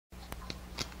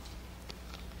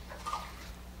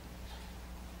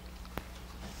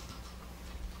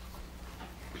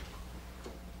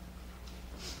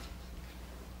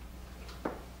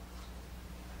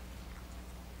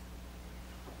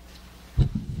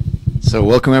So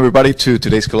welcome everybody to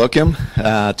today's colloquium.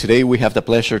 Today we have the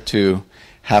pleasure to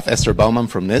have Esther Baumann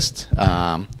from NIST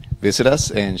visit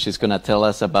us, and she's going to tell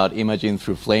us about imaging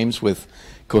through flames with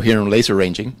coherent laser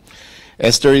ranging.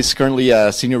 Esther is currently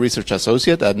a senior research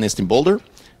associate at NIST in Boulder.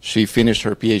 She finished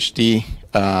her PhD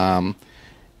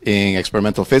in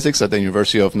experimental physics at the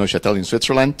University of Neuchâtel in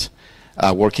Switzerland,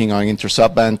 working on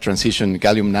inter-subband transition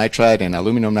gallium nitride and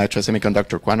aluminum nitride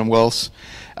semiconductor quantum wells.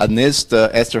 At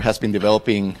NIST, Esther has been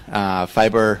developing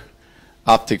fiber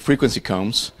optic frequency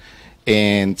combs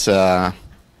and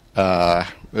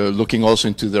looking also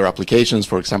into their applications,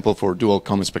 for example, for dual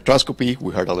cone spectroscopy.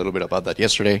 We heard a little bit about that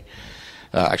yesterday,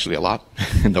 actually a lot,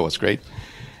 and that was great.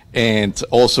 And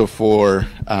also for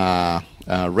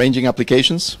ranging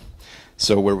applications.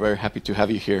 So we're very happy to have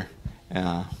you here.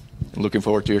 Looking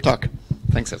forward to your talk.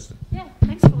 Thanks, Esther. Yeah,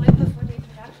 thanks, Philippa, for the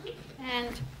introduction.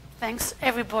 And thanks,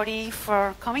 everybody,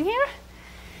 for coming here.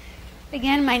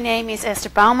 Again, my name is Esther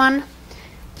Baumann.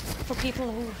 For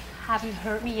people who haven't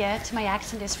heard me yet, my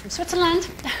accent is from Switzerland.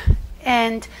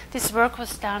 And this work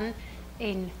was done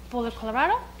in Boulder,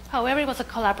 Colorado. However, it was a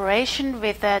collaboration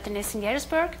with the NIST in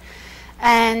Gettysburg.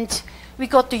 And we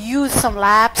got to use some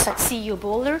labs at CU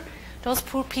Boulder. Those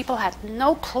poor people had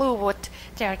no clue what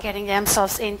they are getting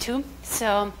themselves into.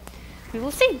 So we will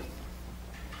see.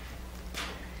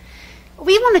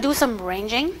 We want to do some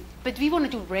ranging, but we want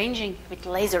to do ranging with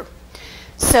laser.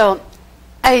 So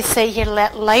I say here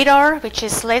LADAR, which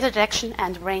is laser detection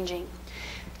and ranging.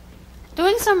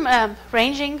 Doing some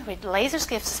ranging with lasers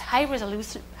gives us high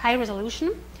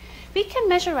resolution. We can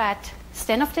measure at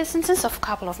standoff distances of a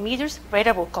couple of meters.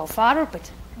 Radar will go farther, but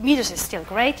meters is still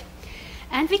great.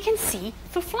 And we can see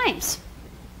through flames.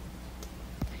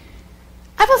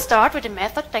 I will start with a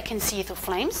method that can see through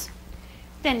flames,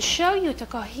 then show you the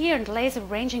coherent laser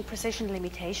ranging precision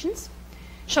limitations,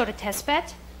 show the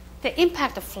testbed, the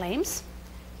impact of flames,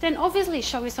 then obviously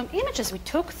show you some images we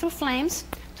took through flames,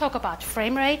 talk about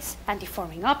frame rates and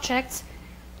deforming objects,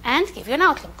 and give you an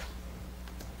outlook.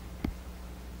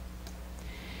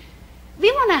 We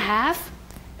want to have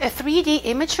a 3D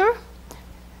imager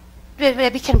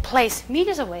where we can place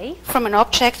meters away from an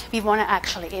object we want to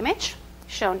actually image.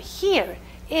 Shown here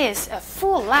is a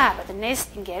full lab at the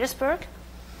NIST in Gettysburg.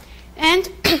 And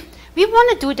we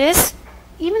want to do this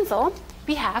even though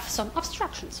we have some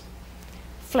obstructions,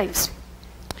 flames.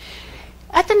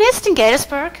 At the NIST in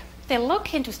Gettysburg, they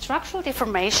look into structural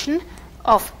deformation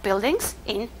of buildings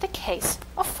in the case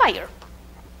of fire.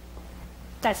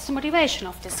 That's the motivation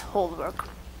of this whole work.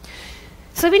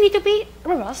 So we need to be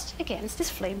robust against these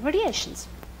flame radiations.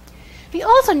 We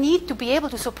also need to be able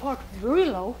to support very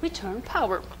low return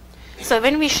power. So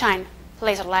when we shine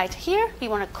laser light here, we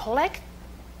want to collect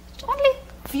only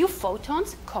a few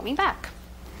photons coming back.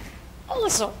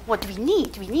 Also, what we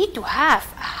need to have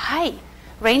a high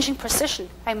ranging precision.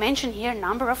 I mentioned here a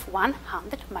number of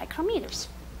 100 micrometers.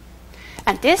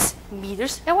 And this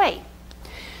meters away.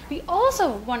 We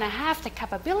also want to have the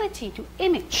capability to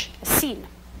image a scene.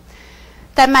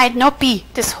 That might not be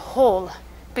this whole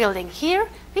building here.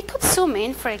 We could zoom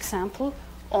in, for example,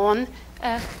 on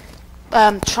a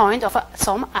joint of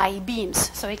some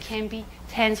I-beams. So it can be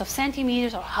tens of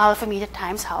centimeters or half a meter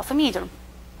times half a meter.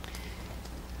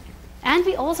 And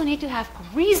we also need to have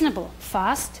reasonable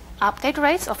fast update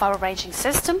rates of our ranging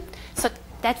system so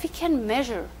that we can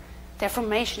measure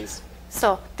deformations.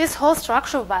 So this whole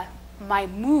structure might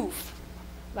move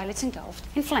while it's engulfed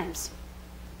in flames.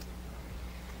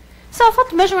 So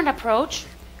what measurement approach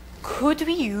could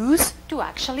we use to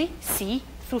actually see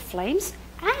through flames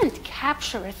and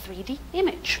capture a 3D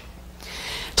image?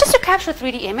 Just to capture a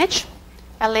 3D image,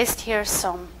 I list here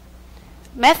some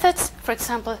methods. For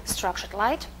example, structured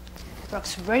light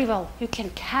works very well. You can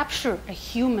capture a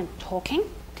human talking.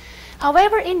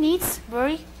 However, it needs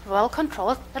very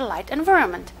well-controlled light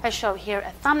environment. I show here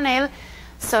a thumbnail.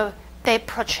 So they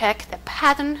project a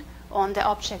pattern on the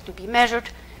object to be measured.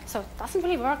 So it doesn't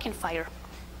really work in fire.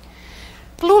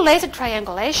 Blue laser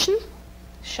triangulation,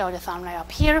 show the thumbnail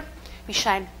up here. We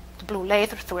shine the blue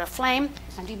laser through a flame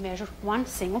and we measure one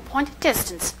single point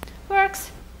distance.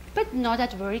 Works, but not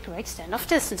at very great standoff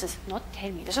distances, not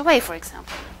 10 meters away, for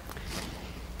example.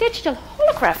 Digital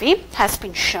holography has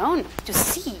been shown to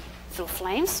see through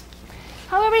flames.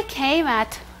 However, it came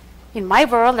at, in my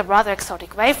world, a rather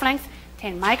exotic wavelength,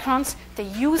 10 microns. They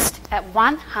used a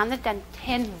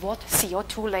 110 watt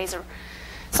CO2 laser.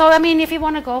 So, I mean, if you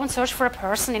want to go and search for a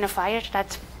person in a fire,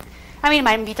 that, I mean, it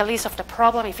might be the least of the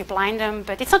problem if you blind them,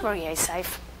 but it's not very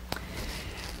safe.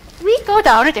 We go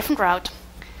down a different route.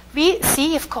 We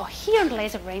see if coherent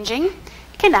laser ranging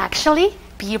can actually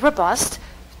be robust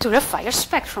to the fire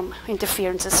spectrum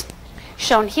interferences.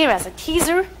 Shown here as a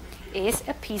teaser is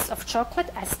a piece of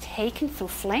chocolate as taken through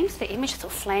flames, the image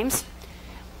through flames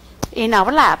in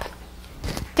our lab.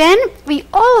 Then we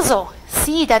also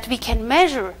see that we can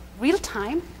measure real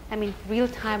time. I mean, real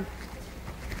time,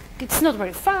 it's not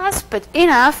very fast, but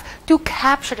enough to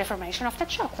capture the formation of the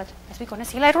chocolate, as we're going to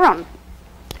see later on.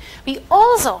 We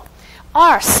also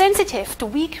are sensitive to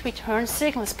weak return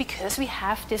signals because we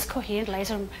have this coherent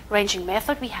laser ranging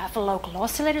method. We have a local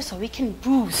oscillator, so we can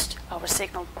boost our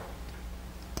signal.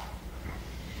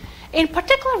 In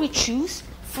particular, we choose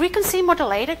frequency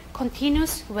modulated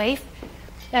continuous wave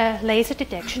laser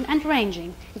detection and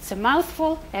ranging. It's a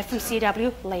mouthful,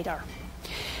 FMCW LADAR.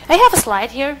 I have a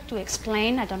slide here to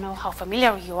explain. I don't know how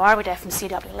familiar you are with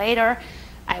FMCW LADAR.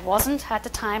 I wasn't at the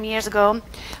time years ago,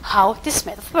 how this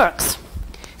method works.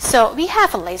 So we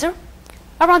have a laser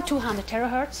around 200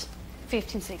 terahertz,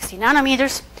 1560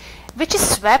 nanometers, which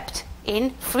is swept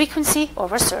in frequency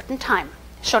over a certain time.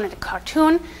 Shown in the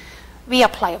cartoon, we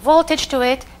apply a voltage to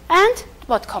it, and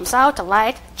what comes out, the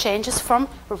light, changes from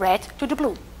red to the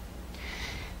blue.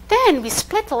 Then we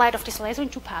split the light of this laser in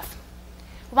two paths.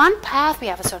 One path, we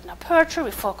have a certain aperture, we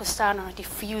focus down on a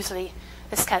diffusely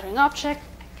scattering object,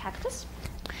 a cactus.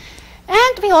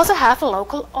 And we also have a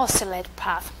local oscillator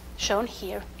path, shown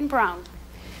here in brown.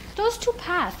 Those two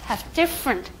paths have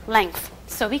different length,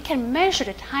 so we can measure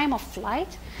the time of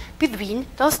flight between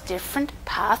those different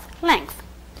path lengths.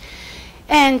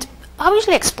 And how I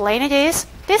usually explain it is,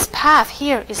 this path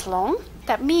here is long.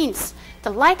 That means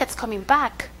the light that's coming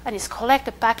back and is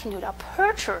collected back into the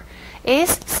aperture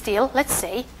is still, let's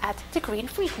say, at the green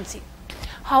frequency.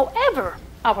 However,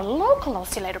 our local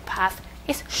oscillator path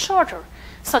is shorter,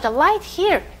 so the light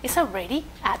here is already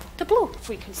at the blue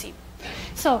frequency.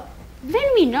 So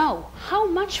when we know how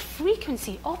much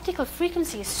frequency, optical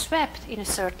frequency, is swept in a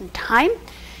certain time,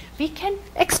 we can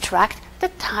extract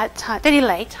the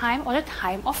delay time or the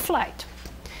time of flight.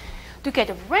 To get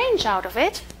a range out of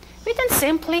it, we then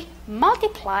simply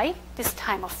multiply this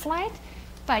time of flight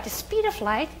by the speed of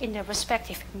light in the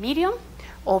respective medium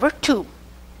over 2.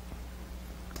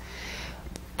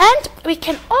 And we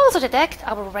can also detect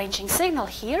our ranging signal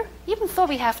here, even though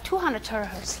we have 200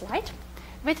 terahertz light,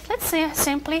 with, let's say,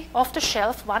 simply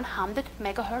off-the-shelf 100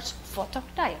 megahertz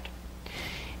photodiode.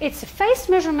 It's a phase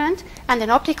measurement, and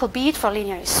an optical bead for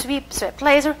linear swept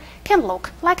laser can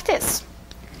look like this.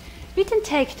 We can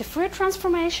take the Fourier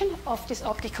transformation of this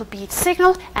optical bead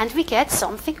signal, and we get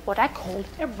something what I call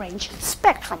a range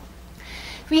spectrum.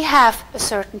 We have a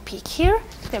certain peak here.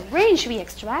 The range we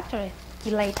extract, or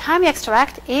delay time we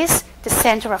extract, is the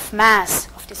center of mass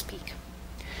of this peak.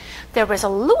 The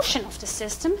resolution of the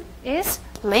system is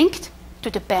linked to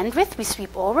the bandwidth we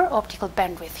sweep over, optical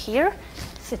bandwidth here.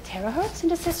 It's the terahertz in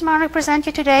the system I represent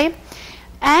you today.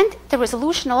 And the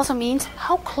resolution also means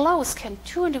how close can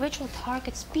two individual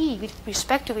targets be with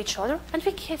respect to each other, and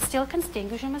we still can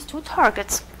distinguish them as two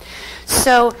targets.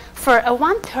 So for a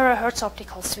 1 terahertz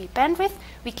optical sweep bandwidth,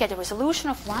 we get a resolution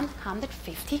of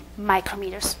 150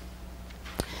 micrometers.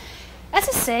 As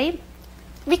I say,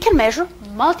 we can measure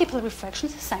multiple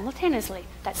refractions simultaneously.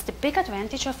 That's the big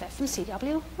advantage of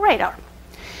FMCW radar.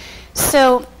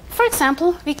 So, for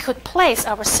example, we could place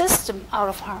our system out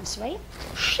of harm's way,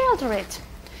 shelter it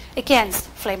against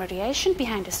flame radiation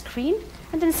behind the screen,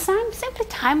 and then simply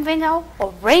time window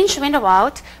or range window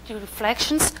out the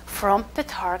reflections from the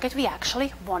target we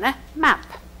actually want to map.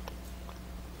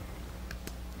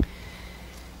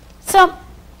 So,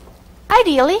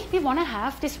 ideally, we want to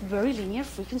have this very linear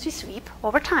frequency sweep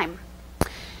over time.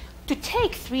 To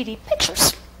take 3D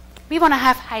pictures, we want to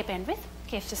have high bandwidth,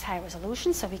 gives us high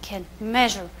resolution, so we can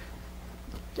measure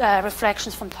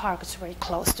reflections from targets very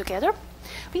close together.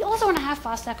 We also want to have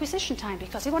fast acquisition time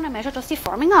because we want to measure those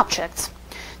deforming objects.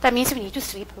 That means we need to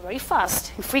sweep very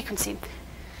fast in frequency.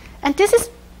 And this is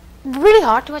really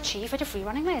hard to achieve with a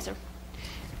free-running laser.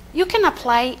 You can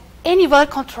apply any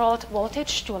well-controlled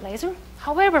voltage to a laser.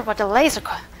 However, what the laser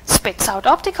spits out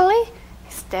optically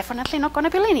is definitely not going to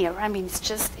be linear. I mean, it's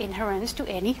just inherent to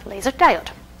any laser diode.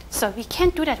 So we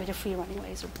can't do that with a free-running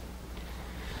laser.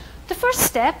 The first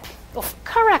step of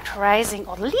characterizing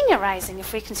or linearizing a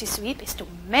frequency sweep is to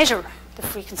measure the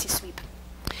frequency sweep.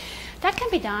 That can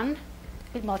be done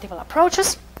with multiple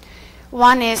approaches.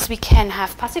 One is we can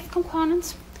have passive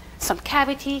components. Some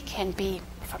cavity can be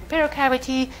from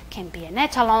cavity, can be an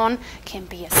etalon, can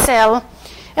be a cell.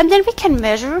 And then we can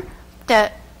measure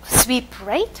the sweep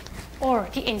rate or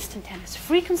the instantaneous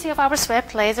frequency of our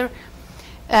swept laser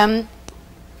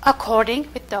according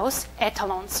with those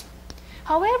etalons.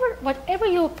 However, whatever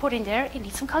you put in there, it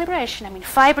needs some calibration. I mean,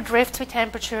 fiber drifts with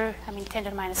temperature, 10 to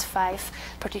the minus 5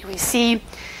 per degree C.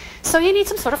 So you need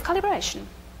some sort of calibration.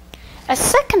 A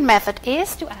second method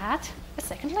is to add a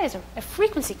second laser, a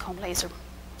frequency comb laser.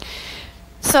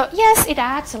 So yes, it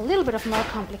adds a little bit of more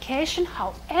complication.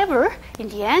 However, in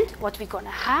the end, what we're going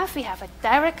to have, we have a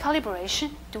direct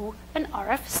calibration to an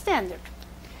RF standard.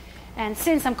 And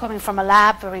since I'm coming from a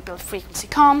lab where we build frequency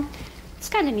comb, it's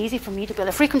kind of easy for me to build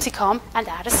a frequency comb and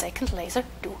add a second laser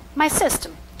to my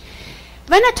system.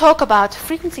 When I talk about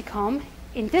frequency comb,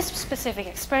 in this specific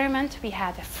experiment, we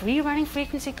had a free-running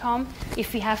frequency comb.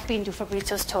 If you have been to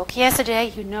Fabrizio's talk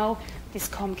yesterday, you know this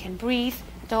comb can breathe.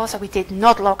 And also, we did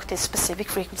not lock this specific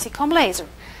frequency comb laser.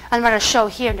 And what I show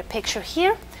here in the picture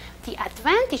here, the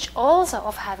advantage also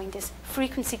of having this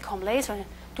frequency comb laser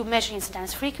to measure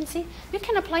instantaneous frequency, you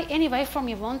can apply any waveform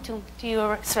you want to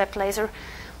your swept laser.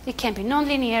 It can be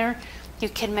nonlinear. You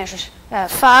can measure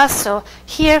fast. So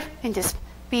here in this,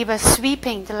 we were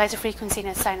sweeping the laser frequency in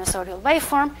a sinusoidal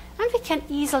waveform, and we can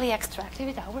easily extract it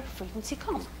with our frequency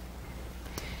comb.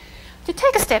 To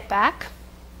take a step back,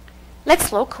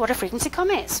 let's look what a frequency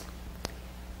comb is.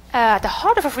 The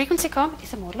heart of a frequency comb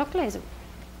is a modulated laser.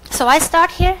 So I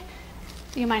start here.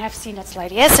 You might have seen that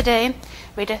slide yesterday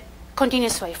with a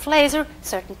continuous wave laser,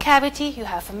 certain cavity. You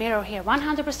have a mirror here,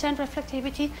 100%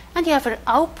 reflectivity, and you have an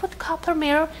output copper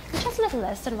mirror, which has a little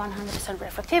less than 100%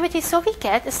 reflectivity. So we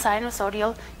get a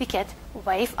sinusoidal, we get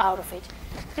wave out of it,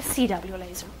 a CW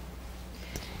laser.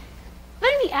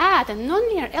 When we add a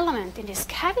nonlinear element in this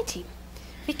cavity,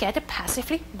 we get a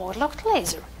passively modulated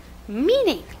laser,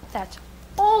 meaning that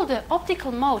all the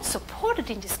optical modes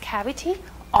supported in this cavity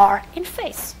are in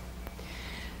phase.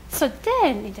 So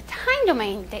then, in the time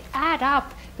domain, they add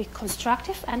up with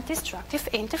constructive and destructive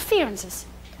interferences.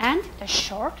 And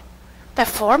they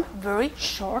form very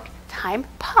short time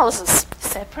pulses,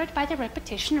 separated by the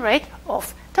repetition rate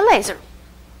of the laser.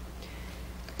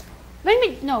 When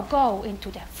we now go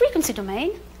into the frequency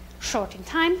domain, short in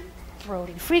time, broad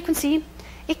in frequency,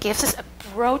 it gives us a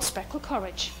broad speckle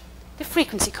coverage, the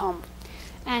frequency comb.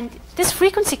 And this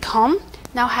frequency comb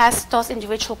now has those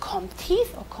individual comb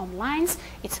teeth or comb lines.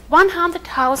 It's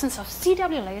 100,000s of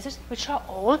CW lasers, which are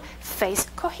all phase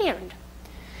coherent.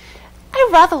 I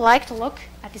rather like to look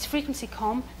at this frequency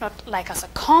comb not like as a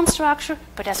cone structure,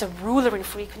 but as a ruler in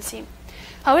frequency.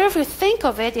 However, if you think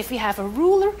of it, if you have a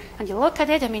ruler and you look at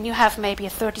it, I mean, you have maybe a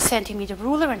 30-centimeter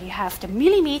ruler and you have the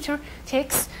millimeter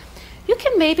ticks, you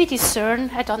can maybe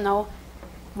discern, I don't know,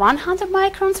 100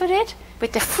 microns with it.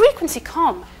 With the frequency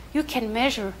comb, you can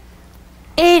measure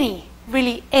any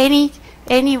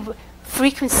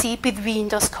frequency between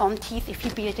those comb teeth if you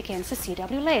beat it against a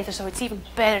CW laser. So it's even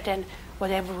better than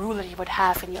whatever ruler you would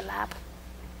have in your lab.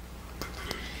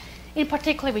 In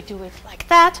particular, we do it like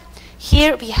that.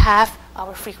 Here we have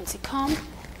our frequency comb.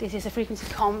 This is a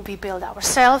frequency comb we build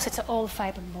ourselves. It's an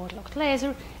all-fiber modulated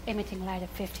laser emitting light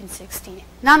at 15-16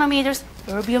 nanometers,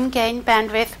 erbium gain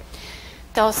bandwidth.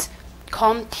 Those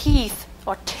comb teeth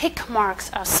or tick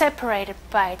marks are separated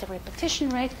by the repetition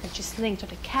rate, which is linked to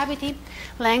the cavity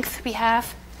length we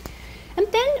have. And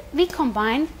then we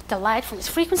combine the light from this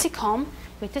frequency comb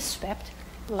with the swept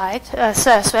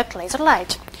laser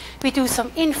light. We do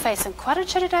some in-phase and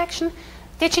quadrature detection,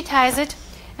 digitize it,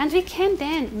 and we can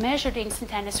then measure the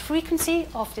instantaneous frequency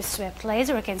of the swept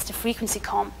laser against the frequency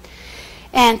comb.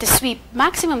 And the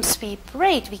maximum sweep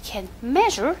rate we can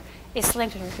measure is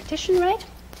linked to the repetition rate.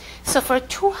 So for a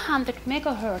 200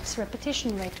 megahertz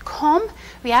repetition rate comb,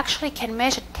 we actually can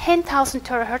measure 10,000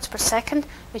 terahertz per second,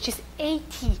 which is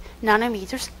 80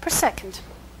 nanometers per second.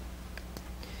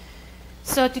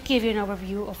 So to give you an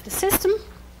overview of the system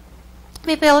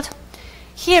we built,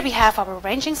 here we have our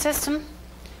ranging system.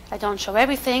 I don't show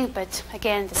everything, but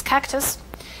again, this cactus.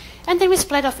 And then we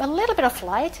split off a little bit of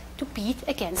light to beat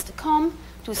against the comb,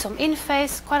 do some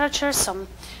in-phase quadrature, some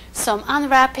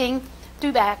unwrapping,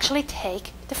 to actually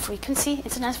take the frequency,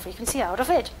 instantaneous frequency out of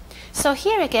it. So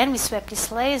here again, we swept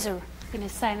this laser in a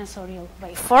sinusoidal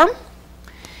waveform.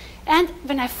 And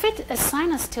when I fit a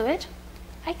sinus to it,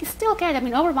 I can still get,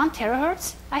 over 1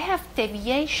 terahertz, I have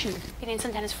deviation in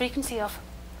instantaneous frequency of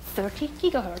 30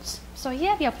 gigahertz. So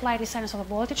yeah, we apply the sinusoidal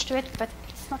voltage to it, but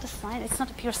it's not a sinus, it's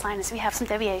not a pure sinus. We have some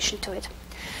deviation to it.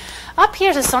 Up here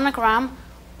is a sonogram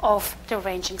of the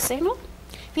ranging signal.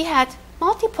 We had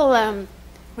multiple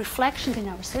reflections in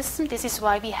our system. This is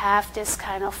why we have this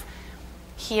kind of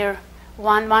here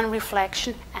one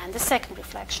reflection and the second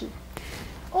reflection.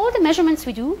 All the measurements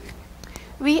we do,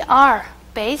 we are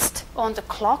based on the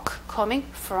clock coming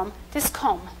from this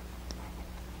comb.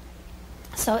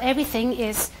 So everything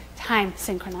is time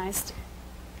synchronized.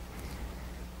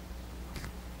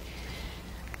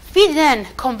 We then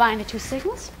combine the two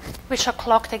signals which are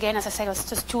clocked again, as I said, it's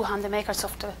just 200 megahertz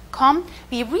of the COM.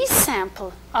 We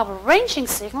resample our ranging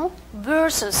signal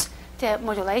versus the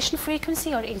modulation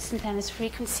frequency or instantaneous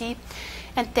frequency,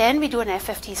 and then we do an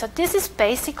FFT. So this is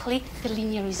basically the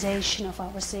linearization of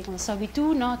our signal. So we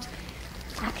do not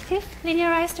active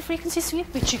linearize the frequency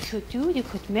sweep, which you could do. You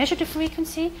could measure the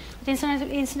frequency, the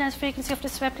incidence frequency of the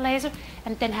swept laser,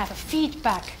 and then have a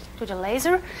feedback to the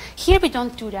laser. Here we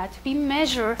don't do that. We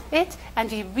measure it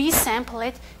and we resample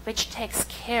it, which takes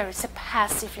care. It's a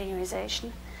passive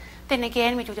linearization. Then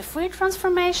again, we do the Fourier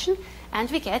transformation and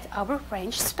we get our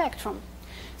range spectrum.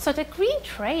 So the green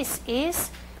trace is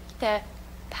the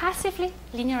passively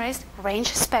linearized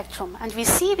range spectrum. And we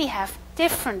see we have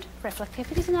different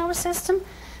reflectivities in our system.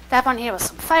 That one here was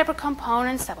some fiber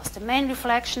components, that was the main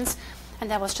reflections, and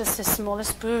that was just the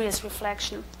smallest spurious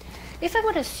reflection. If I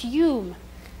would assume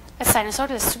a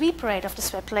sinusoidal sweep rate of the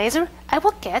swept laser, I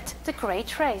will get the gray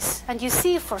trace. And you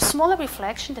see for smaller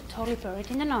reflection, they're totally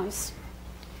buried in the noise.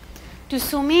 To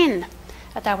zoom in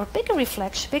at our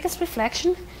biggest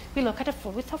reflection, we look at the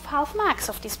full width of half max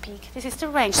of this peak. This is the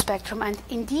range spectrum. And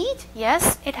indeed,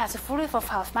 yes, it has a full width of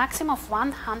half maximum of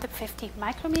 150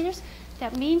 micrometers.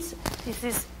 That means this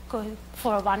is going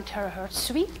for a 1 terahertz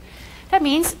sweep. That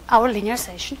means our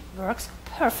linearization works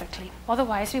perfectly.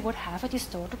 Otherwise, we would have a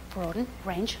distorted, broadened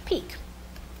range peak.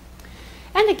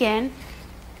 And again,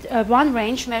 one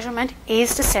range measurement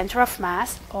is the center of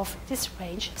mass of this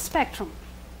range spectrum.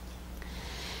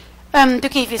 To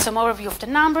give you some overview of the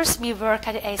numbers, we work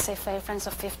at a safe wavelengths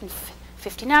of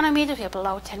 50 nanometers. We are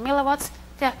below 10 milliwatts.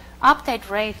 The update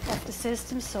rate of the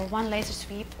system, so one laser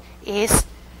sweep, is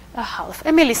a half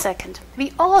a millisecond.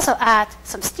 We also add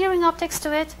some steering optics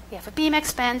to it. We have a beam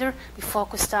expander. We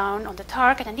focus down on the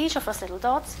target, and each of those little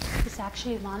dots is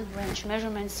actually one range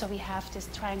measurement. So we have this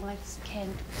triangular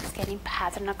scanning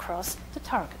pattern across the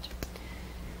target.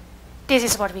 This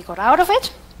is what we got out of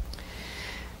it.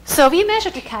 So we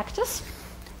measured the cactus.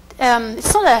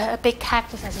 It's not a big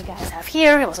cactus as you guys have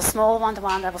here. It was a small one, the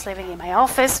one that was living in my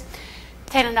office,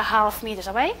 10.5 meters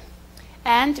away.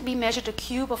 And we measured a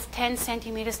cube of 10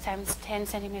 centimeters times 10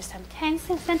 centimeters times 10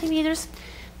 centimeters.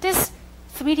 This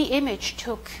 3D image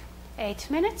took 8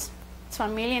 minutes. It's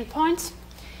 1 million points.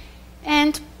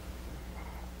 And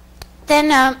then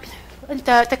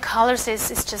the colors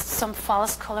is just some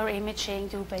false color imaging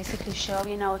to basically show,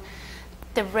 you know,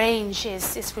 the range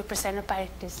is represented by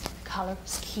this color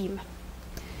scheme.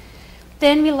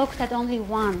 Then we looked at only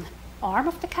one arm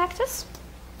of the cactus.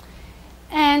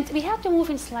 And we had to move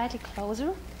in slightly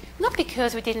closer, not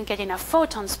because we didn't get enough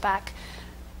photons back,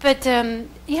 but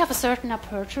you have a certain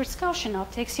aperture, it's Gaussian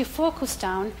optics, you focus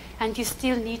down, and you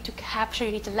still need to capture,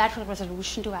 you need the lateral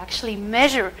resolution to actually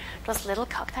measure those little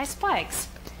cacti spikes,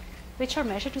 which are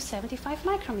measured to 75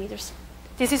 micrometers.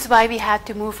 This is why we had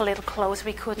to move a little closer.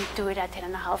 We couldn't do it at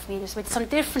 10.5 meters. With some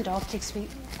different optics, we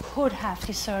could have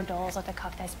discerned also the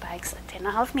cacti spikes at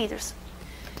 10.5 meters.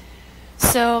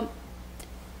 So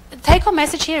the take-home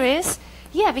message here is,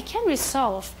 yeah, we can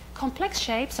resolve complex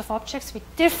shapes of objects with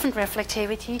different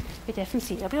reflectivity with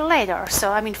FMCW LADAR.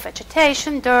 So, I mean,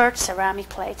 vegetation, dirt, ceramic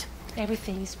plate,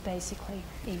 everything is basically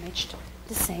imaged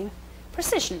the same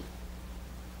precision.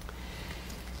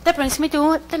 That brings me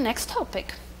to the next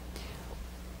topic.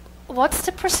 What's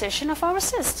the precision of our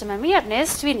system? And we at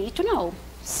NIST, we need to know.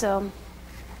 So,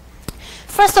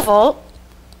 first of all,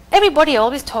 everybody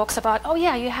always talks about, oh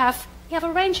yeah, you have a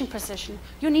ranging precision.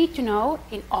 You need to know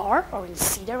in R or in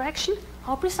C direction,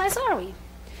 how precise are we?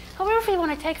 However, if we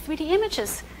want to take 3D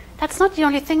images, that's not the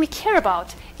only thing we care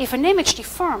about. If an image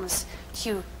deforms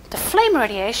due to flame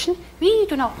radiation, we need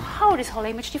to know how this whole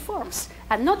image deforms,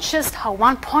 and not just how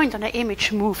one point on the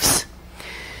image moves.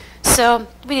 So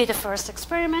we did the first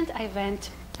experiment.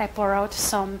 I borrowed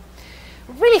some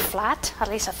really flat, at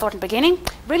least I thought in the beginning,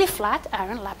 really flat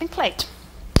iron lapping plate.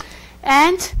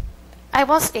 And I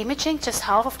was imaging just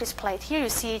half of this plate here. You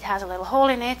see it has a little hole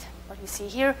in it, what you see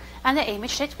here, and I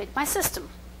imaged it with my system.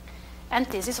 And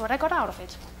this is what I got out of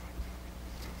it.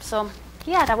 So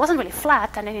yeah, that wasn't really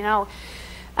flat. And then, you know,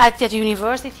 at the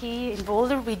university in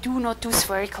Boulder, we do not do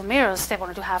spherical mirrors. They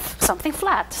wanted to have something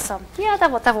flat. So yeah, that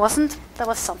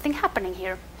was something happening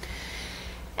here.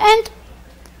 And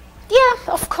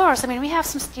yeah, of course, I mean, we have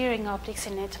some steering optics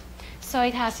in it. So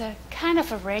it has a kind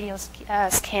of a radial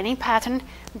scanning pattern.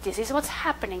 This is what's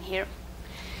happening here.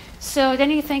 So then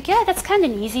you think, yeah, that's kind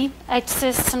of easy. It's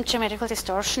some geometrical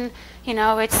distortion. You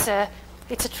know, it's a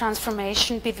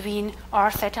transformation between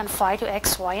R, theta, and phi to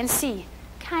X, Y, and Z.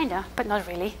 Kinda, but not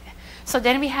really. So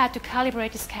then we had to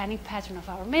calibrate the scanning pattern of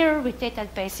our mirror. We did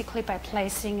that basically by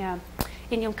placing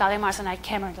indium gallium arsenide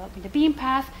camera in the beam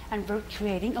path, and we're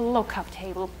creating a lookup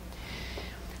table.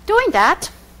 Doing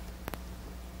that,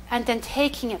 and then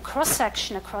taking a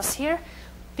cross-section across here,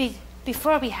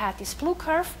 before we had this blue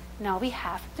curve, now we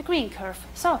have the green curve.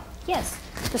 So, yes,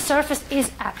 the surface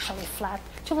is actually flat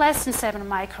to less than 7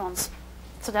 microns.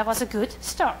 So that was a good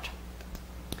start.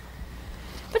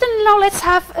 But then now let's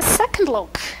have a second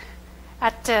look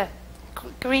at the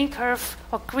green curve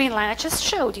or green line I just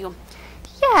showed you.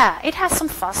 Yeah, it has some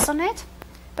fuzz on it,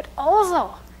 but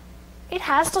also it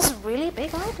has those really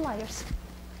big outliers.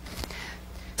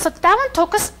 So that one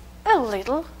took us a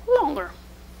little longer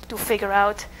to figure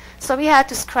out. So we had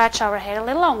to scratch our head a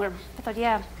little longer. I thought,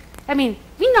 yeah, I mean,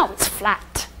 we know it's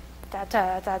flat,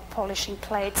 that polishing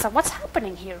plate. So what's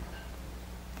happening here?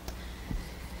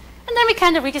 And then we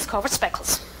kind of rediscovered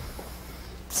speckles.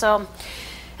 So,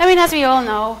 I mean, as we all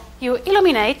know, you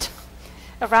illuminate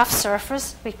a rough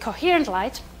surface with coherent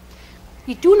light.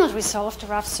 You do not resolve the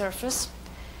rough surface.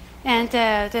 And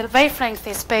the wavelength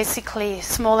is basically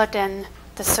smaller than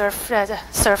the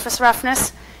surface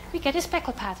roughness. We get a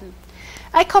speckle pattern.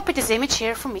 I copied this image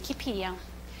here from Wikipedia.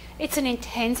 It's an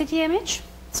intensity image.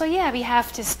 So yeah, we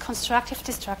have this constructive,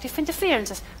 destructive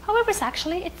interferences. However, it's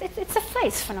actually, it's a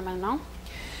phase phenomenon.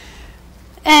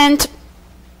 And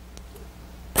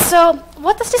so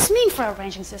what does this mean for our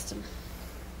ranging system?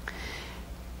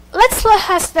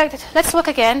 Let's look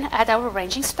again at our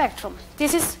ranging spectrum.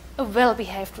 This is a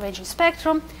well-behaved ranging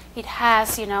spectrum. It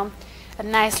has, you know, a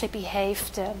nicely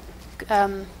behaved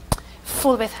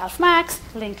full width half max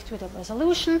linked with the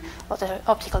resolution or the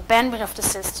optical bandwidth of the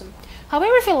system.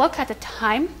 However, if you look at the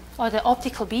time or the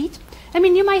optical beat, I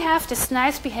mean, you might have this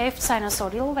nice behaved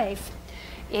sinusoidal wave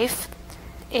if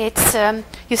it's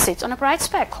you sit on a bright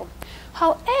speckle.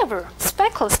 However,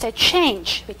 speckles, they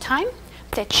change with time,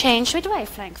 they change with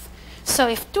wavelength. So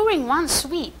if during one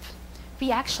sweep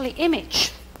we actually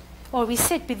image or we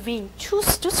sit between two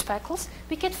speckles,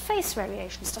 we get phase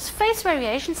variations. Those phase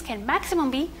variations can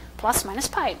maximum be plus minus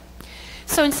pi.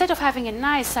 So instead of having a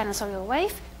nice sinusoidal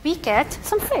wave, we get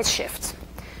some phase shifts.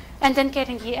 And then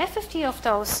getting the FFT of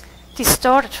those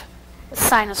distorted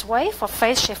sinus wave or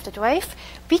phase shifted wave,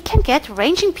 we can get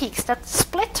ranging peaks that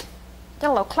split. They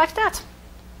look like that.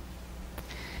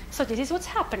 So this is what's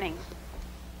happening.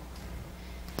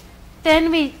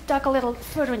 Then we dug a little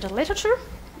further into the literature,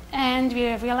 and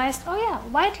we realized, oh yeah,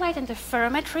 white light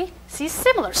interferometry sees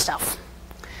similar stuff.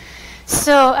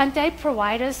 So, and they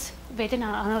provide us with an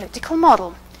analytical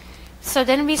model. So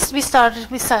then we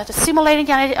started simulating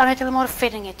the analytical model,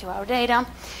 fitting it to our data,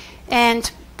 and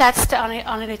that's the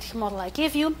analytical model I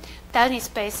give you. That is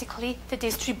basically the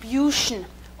distribution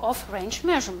of range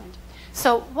measurement.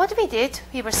 So what we did,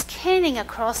 we were scanning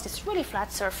across this really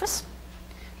flat surface,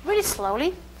 really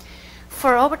slowly,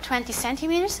 for over 20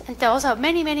 centimeters, and those are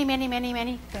many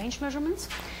range measurements.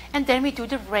 And then we do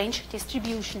the range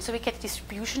distribution. So we get the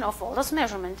distribution of all those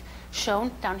measurements,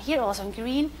 shown down here also in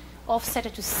green,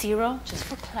 offset to 0, just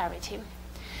for clarity.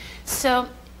 So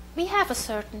we have a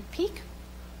certain peak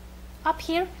up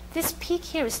here. This peak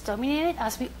here is dominated,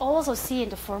 as we also see in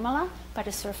the formula, by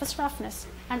the surface roughness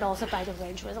and also by the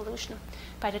range resolution,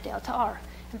 by the delta R.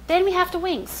 And then we have the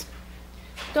wings.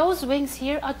 Those wings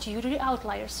here are due to the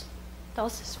outliers,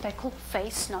 those speckle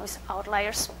phase noise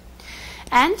outliers.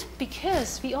 And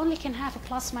because we only can have a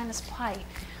plus minus pi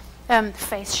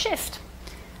phase shift,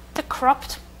 they're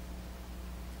cropped.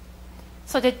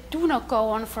 So they do not go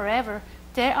on forever.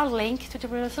 They are linked to the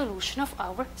resolution of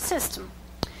our system.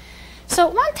 So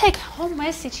one take-home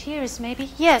message here is maybe,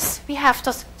 yes, we have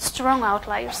those strong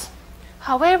outliers.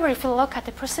 However, if you look at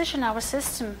the precision of our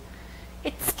system,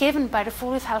 it's given by the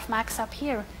full width half max up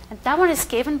here. And that one is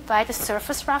given by the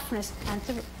surface roughness and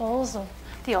also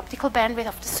the optical bandwidth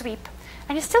of the sweep.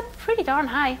 And it's still pretty darn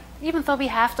high, even though we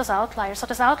have those outliers. So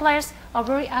those outliers are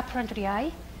very apparent to the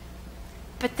eye,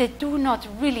 but they do not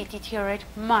really deteriorate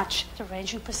much the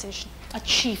ranging precision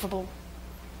achievable.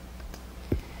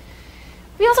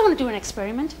 We also want to do an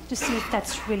experiment to see if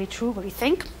that's really true, what we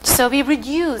think. So we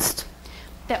reduced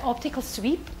the optical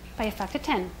sweep by a factor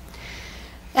 10.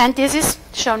 And this is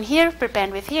shown here, per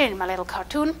bandwidth here in my little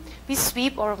cartoon. We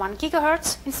sweep over 1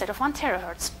 gigahertz instead of 1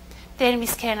 terahertz. Then we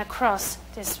scan across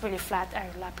this really flat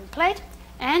overlapping plate,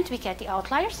 and we get the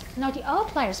outliers. Now the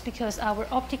outliers, because our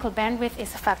optical bandwidth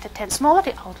is a factor 10 smaller,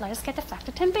 the outliers get a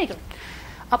factor 10 bigger,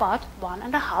 about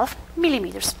 1.5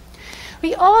 millimeters.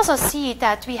 We also see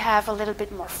that we have a little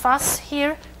bit more fuzz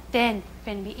here than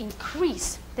when we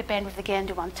increase the bandwidth again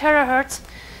to 1 terahertz.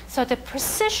 So the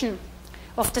precision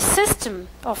of the system,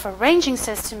 of a ranging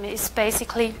system, is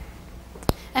basically,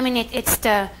 I mean, it's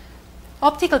the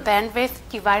optical bandwidth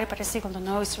divided by the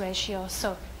signal-to-noise ratio.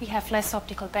 So we have less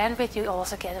optical bandwidth, you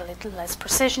also get a little less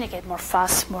precision, you get more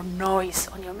fuzz, more noise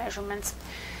on your measurements.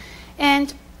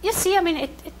 And you see, I mean,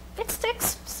 it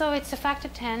sticks. So it's a factor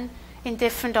 10 in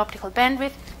different optical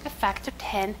bandwidth, a factor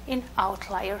 10 in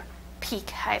outlier peak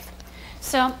height.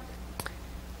 So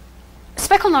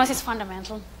speckle noise is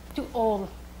fundamental to all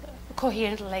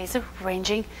coherent laser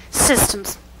ranging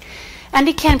systems. And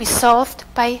it can be solved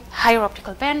by higher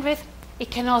optical bandwidth.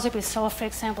 It can also be solved, for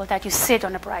example, that you sit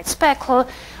on a bright speckle,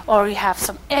 or you have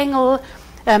some angle.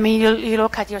 I mean, you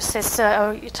look at your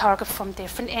or your target from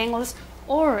different angles.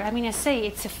 Or, I mean, I say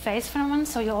it's a phase phenomenon,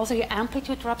 so you also your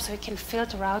amplitude drops, so you can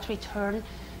filter out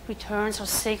returns or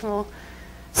signal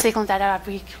that are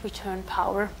weak return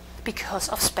power because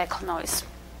of speckle noise.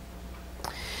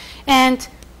 And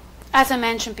as I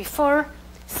mentioned before,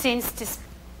 since this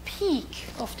peak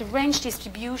of the range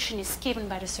distribution is given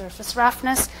by the surface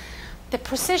roughness, the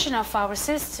precision of our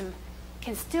system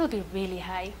can still be really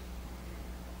high.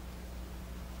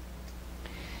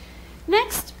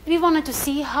 Next, we wanted to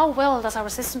see how well does our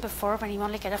system perform when you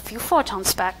only get a few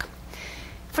photons back.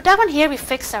 For that one here, we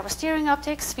fixed our steering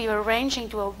optics. We were ranging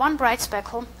to one bright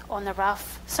speckle on a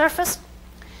rough surface.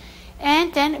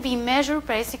 And then we measure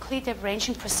basically the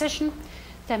ranging precision.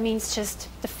 That means just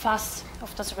the fuzz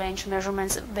of those range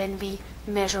measurements when we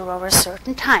measure over a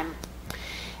certain time.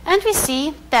 And we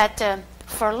see that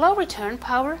for low return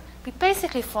power, we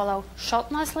basically follow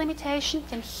shot noise limitation.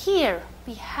 And here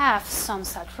we have some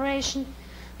saturation.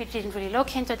 We didn't really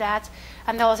look into that.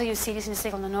 And also you see this in the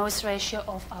signal-to-noise ratio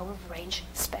of our range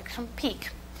spectrum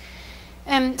peak.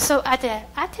 So at the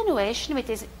attenuation, we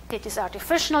did this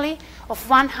artificially, of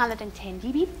 110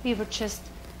 dB. We were just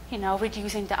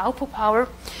reducing the output power.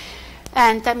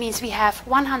 And that means we have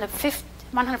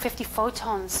 150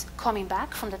 photons coming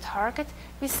back from the target.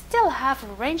 We still have a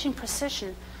ranging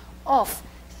precision of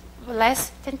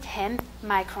less than 10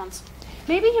 microns.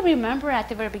 Maybe you remember at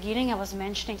the very beginning I was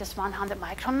mentioning this 100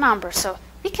 micron number. So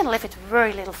we can live with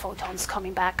very little photons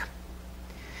coming back.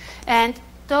 And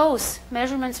those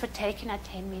measurements were taken at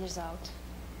 10 meters out.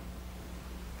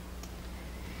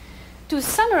 To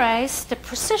summarize the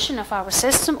precision of our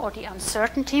system, or the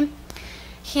uncertainty,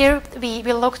 here we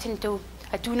looked into,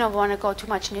 I do not want to go too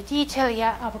much into detail,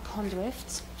 our con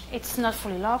drifts. It's not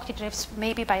fully locked, it drifts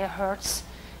maybe by a hertz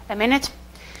a minute.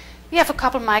 We have a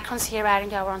couple microns here adding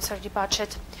to our uncertainty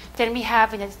budget. Then we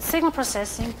have in the signal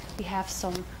processing, we have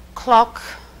some clock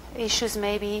issues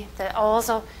maybe, that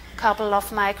also a couple of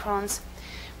microns.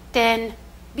 Then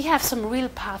we have some real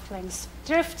path length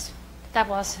drifts. That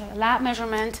was a lab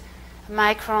measurement, a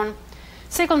micron.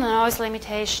 Signal-to-noise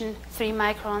limitation, 3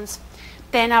 microns.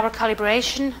 Then our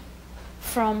calibration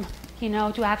from,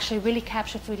 to actually really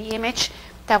capture 3D image.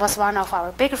 That was one of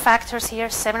our bigger factors here,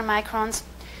 7 microns.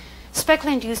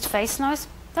 Speckle-induced phase noise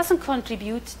doesn't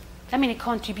contribute. I mean, it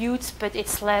contributes, but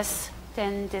it's less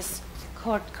than this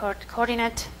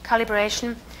coordinate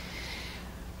calibration.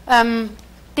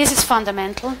 This is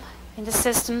fundamental in the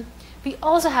system. We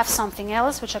also have something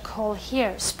else, which I call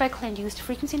here speckle-induced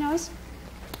frequency noise.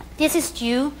 This is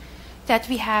due that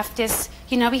we have this,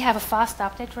 we have a fast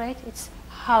update rate. It's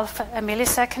half a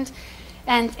millisecond.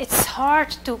 And it's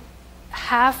hard to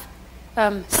have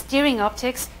steering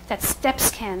optics that step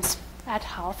scans at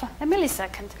half a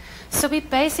millisecond. So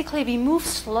we move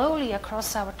slowly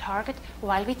across our target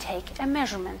while we take a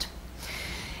measurement.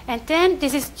 And then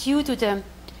this is due to the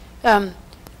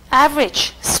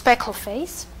average speckle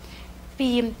phase.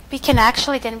 We can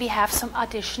actually, then we have some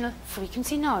additional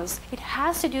frequency noise. It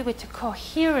has to do with the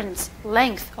coherence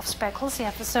length of speckles. You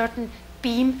have a certain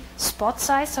beam spot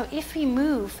size. So if we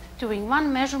move during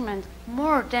one measurement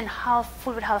more than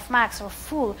full width half max or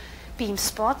full beam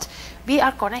spot, we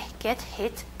are going to get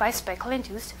hit by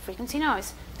speckle-induced frequency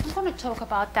noise. I'm going to talk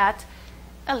about that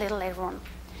a little later on.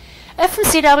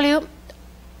 FMCW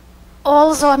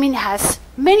also, has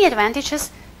many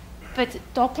advantages, but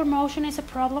Doppler motion is a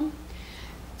problem.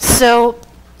 So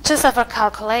just as a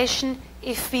calculation,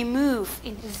 if we move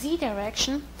in the z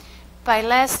direction by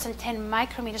less than 10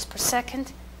 micrometers per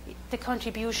second, the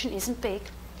contribution isn't big.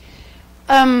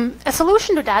 A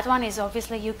solution to that one is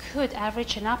obviously you could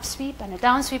average an upsweep and a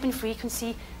downsweep in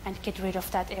frequency and get rid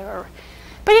of that error.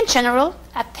 But in general,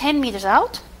 at 10 meters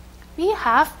out, we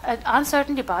have an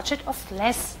uncertainty budget of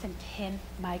less than 10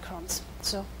 microns.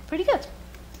 So pretty good.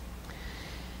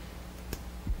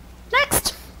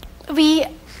 Next, we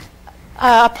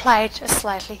applied a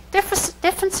slightly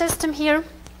different system here.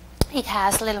 It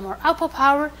has a little more output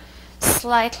power,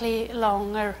 slightly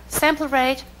longer sample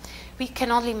rate. We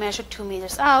can only measure 2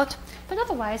 meters out, but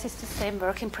otherwise it's the same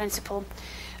working principle.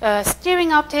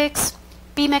 Steering optics,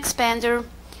 beam expander.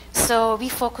 So we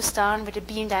focused on with a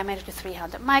beam diameter to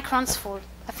 300 microns for,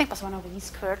 I think it was 1 over E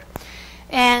squared.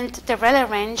 And the relay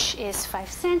range is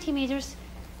 5 centimeters.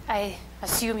 I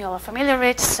assume you all are familiar with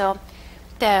it. So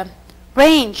the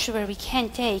range where we can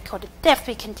take, or the depth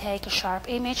we can take a sharp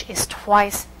image is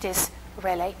twice this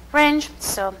relay range.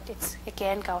 So it's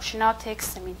again Gaussian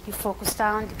optics. I mean, you focus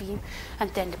down the beam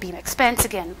and then the beam expands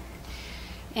again.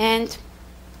 And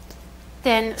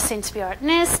then since we are at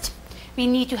NIST, we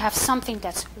need to have something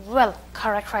that's well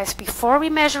characterized before we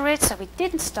measure it. So we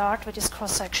didn't start with this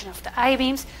cross-section of the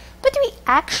I-beams, but we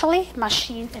actually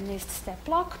machined a NIST step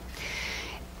block,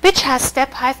 which has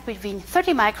step height between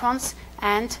 30 microns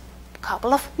and a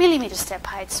couple of millimeter step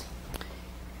heights.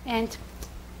 And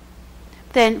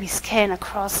then we scan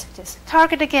across this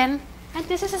target again, and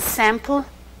this is a sample,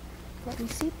 let me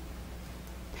see.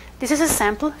 This is a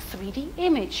sample 3D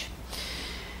image.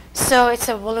 So it's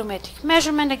a volumetric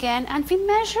measurement again, and we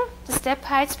measure the step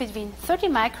heights between 30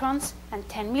 microns and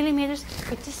 10 millimeters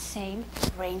with the same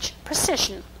range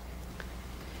precision.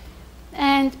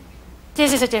 And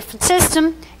this is a different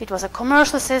system. It was a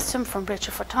commercial system from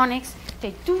Bridger Photonics.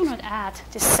 They do not add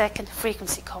the second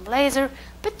frequency comb laser,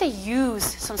 but they use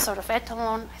some sort of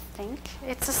acetylene, I think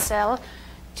it's a cell,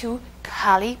 to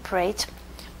calibrate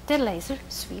the laser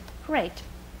sweep rate.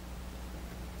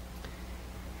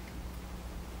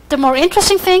 The more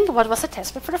interesting thing, what was the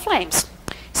test bed for the flames?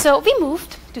 So we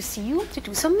moved to CU to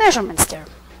do some measurements there.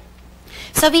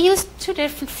 So we used 2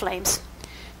 different flames.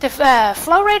 The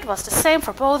flow rate was the same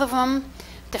for both of them.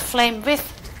 The flame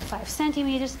width, 5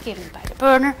 centimeters, given by the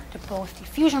burner. They're both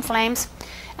diffusion flames.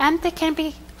 And they can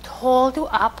be hauled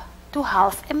up to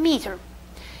half a meter.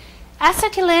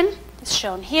 Acetylene, is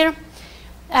shown here,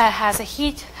 has a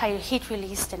higher heat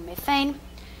release than methane,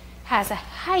 has a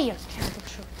higher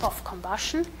temperature of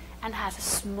combustion, and has a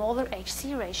smaller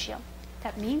HC ratio.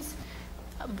 That means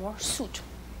more soot.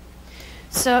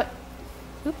 So,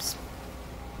 oops.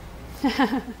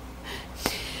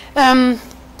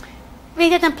 We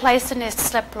didn't place the NIST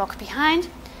step block behind.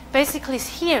 Basically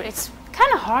here it's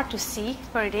kind of hard to see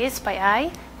where it is by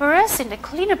eye, whereas in the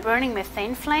cleaner burning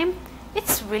methane flame,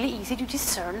 it's really easy to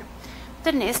discern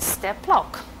the NIST step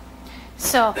block.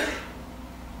 So,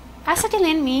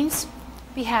 acetylene means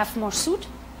we have more soot.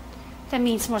 That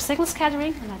means more signal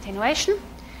scattering and attenuation.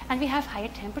 And we have higher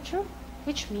temperature,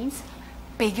 which means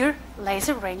bigger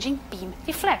laser ranging beam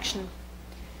deflection.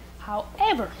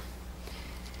 However,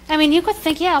 I mean, you could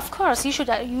think, yeah, of course, you should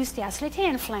use the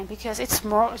acetylene flame because it's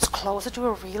closer to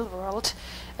a real world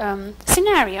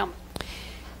scenario.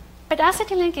 But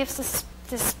acetylene gives us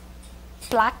this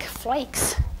black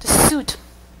flakes, the soot.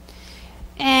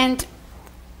 And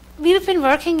we've been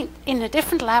working in a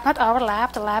different lab, not our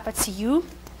lab, the lab at CU.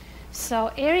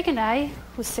 So Eric and I,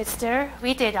 who sits there,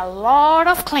 we did a lot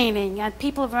of cleaning, and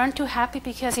people weren't too happy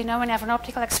because, you know, when you have an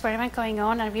optical experiment going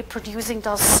on and we're producing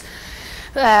those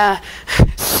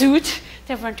soot,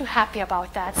 they weren't too happy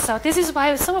about that. So this is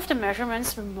why some of the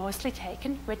measurements were mostly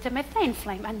taken with the methane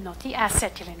flame and not the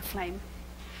acetylene flame.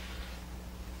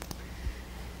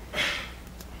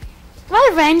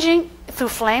 While ranging through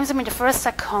flames, I mean, the first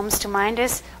that comes to mind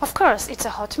is, of course, it's a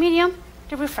hot medium.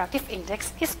 The refractive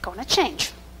index is going to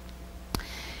change.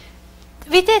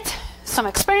 We did some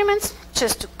experiments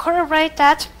just to corroborate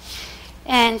that.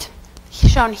 And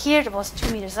shown here, it was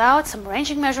 2 meters out, some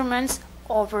ranging measurements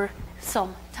over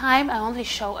some time. I only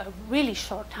show a really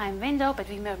short time window, but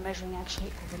we were measuring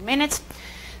actually over minutes.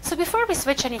 So before we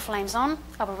switch any flames on,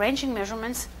 our ranging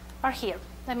measurements are here.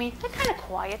 I mean, they're kind of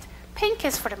quiet. Pink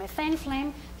is for the methane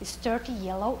flame. This dirty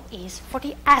yellow is for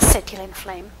the acetylene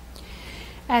flame.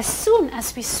 As soon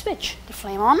as we switch the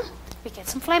flame on, we get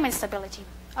some flame instability.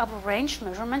 Our range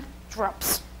measurement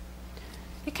drops.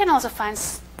 You can also find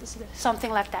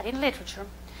something like that in literature.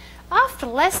 After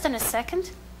less than a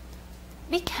second,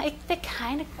 they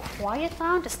kind of quiet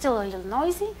down. They're still a little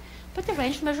noisy, but the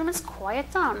range measurements quiet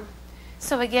down.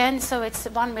 So again, so it's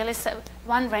 1 millisecond.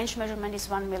 One range measurement is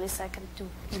 1 millisecond, to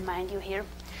remind you here.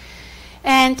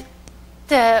 And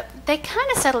they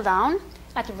kind of settle down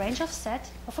at a range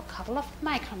offset of a couple of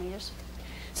micrometers.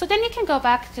 So then you can go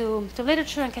back to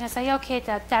literature and kind of say, okay,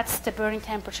 that's the burning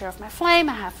temperature of my flame,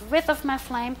 I have the width of my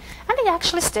flame, and it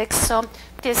actually sticks. So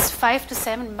this 5 to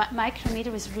 7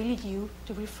 micrometer is really due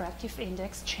to refractive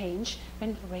index change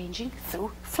when ranging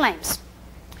through flames.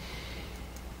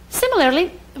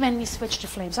 Similarly, when we switch the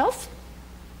flames off,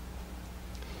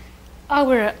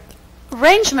 our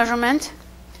range measurement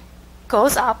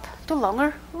goes up to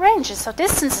longer ranges, so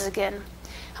distances again.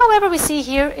 However, we see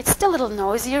here it's still a little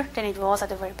noisier than it was at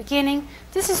the very beginning.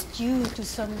 This is due to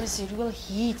some residual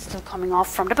heat still coming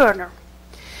off from the burner.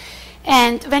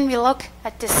 And when we look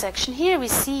at this section here, we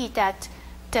see that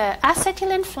the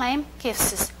acetylene flame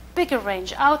gives us bigger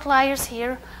range outliers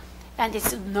here, and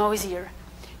it's noisier,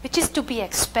 which is to be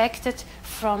expected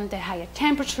from the higher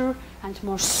temperature and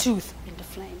more soothe in the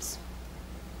flames.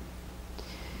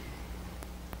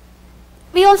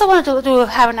 We also want to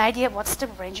have an idea what's the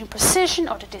ranging precision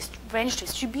or the range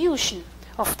distribution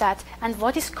of that, and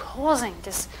what is causing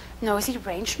this noisy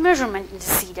range measurement in the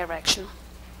Z direction.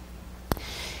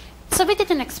 So we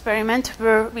did an experiment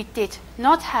where we did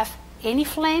not have any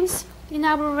flames in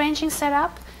our ranging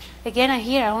setup. Again,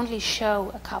 here I only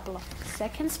show a couple of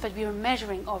seconds, but we were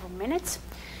measuring over minutes.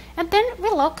 And then we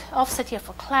look, offset here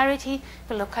for clarity,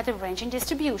 we look at the ranging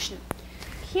distribution.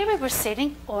 Here we were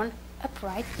sitting on a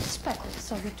bright speckle,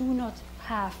 so we do not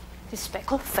have the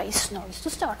speckle phase noise to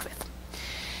start with.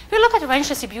 We look at the range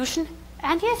distribution,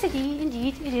 and yes,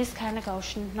 indeed, it is kind of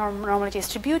Gaussian, normally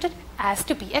distributed, as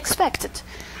to be expected.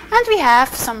 And we have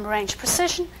some range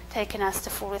precision, taken as the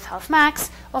full width half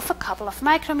max, of a couple of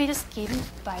micrometers given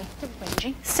by the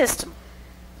ranging system.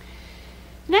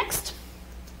 Next,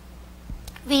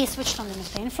 we switched on the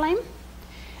methane flame,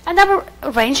 and our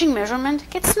ranging measurement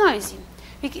gets noisy.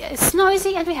 It's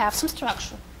noisy, and we have some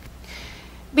structure.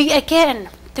 We again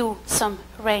do some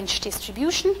range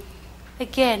distribution,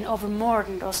 again over more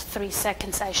than those 3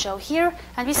 seconds I show here.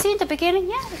 And we see in the beginning,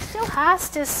 yeah, it still has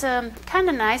this kind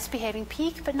of nice behaving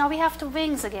peak, but now we have the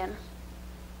wings again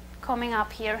coming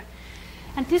up here.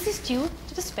 And this is due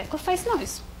to the speckle phase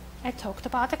noise I talked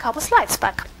about a couple slides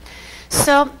back.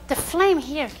 So the flame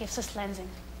here gives us lensing.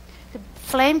 The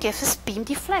flame gives us beam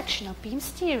deflection or beam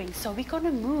steering. So we're going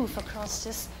to move across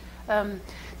this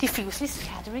diffusely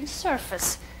scattering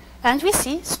surface. And we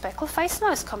see speckle phase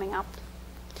noise coming up.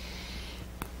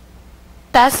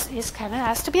 That is kind of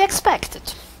as to be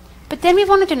expected. But then we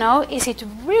wanted to know, is it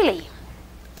really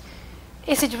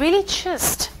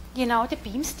just, you know, the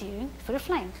beam steering for the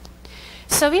flame?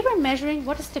 So we were measuring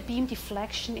what is the beam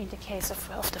deflection in the case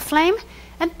of the flame,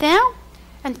 and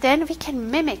then we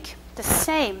can mimic the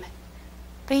same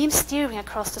beam steering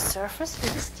across the surface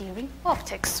with the steering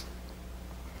optics.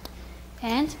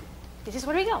 And this is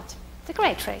what we got, the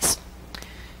gray trace.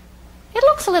 It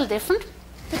looks a little different,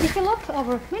 but if you look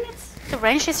over minutes, the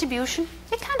range distribution,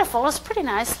 it kind of follows pretty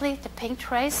nicely the pink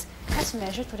trace as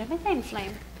measured with a methane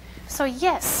flame. So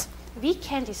yes, we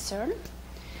can discern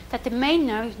that the main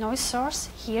noise source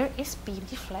here is beam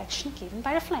deflection given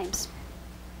by the flames.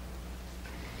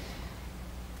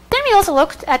 Then we also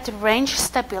looked at the range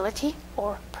stability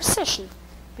or precision,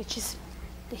 which is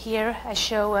here I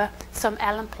show some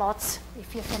Allen plots,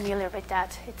 if you're familiar with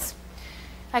that.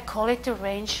 I call it the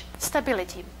range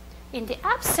stability. In the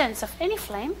absence of any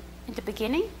flame in the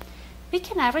beginning, we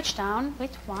can average down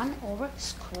with 1 over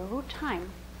square root time.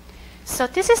 So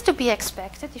this is to be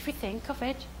expected if we think of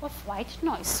it of white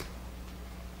noise.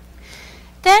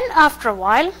 Then after a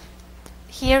while,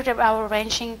 here our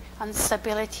ranging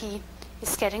unstability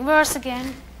is getting worse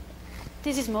again.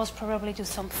 This is most probably due to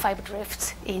some fiber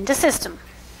drifts in the system.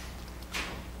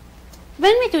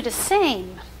 When we do the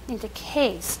same in the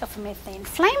case of a methane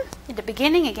flame, in the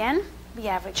beginning again, we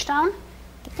average down,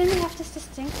 but then we have this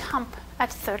distinct hump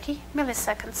at 30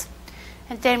 milliseconds.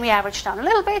 And then we average down a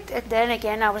little bit, and then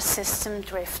again our system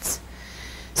drifts.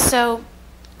 So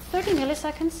 30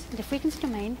 milliseconds in the frequency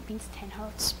domain means 10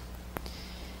 hertz.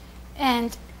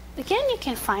 And again, you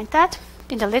can find that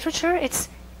in the literature. It's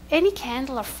any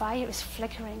candle or fire is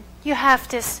flickering. You have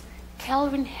this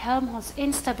Kelvin-Helmholtz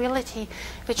instability,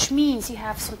 which means you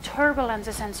have some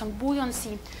turbulences and some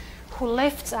buoyancy who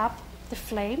lifts up the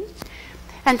flame.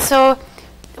 And so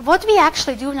what we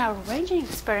actually do in our ranging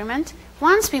experiment,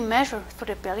 once we measure through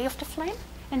the belly of the flame,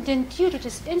 and then due to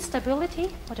this instability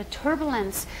or the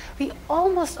turbulence, we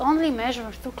almost only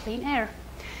measure through clean air.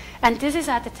 And this is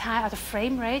at the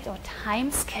frame rate or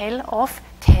time scale of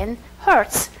 10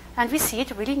 hertz. And we see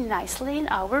it really nicely in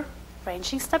our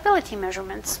ranging stability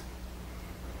measurements.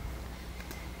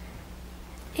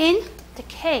 In the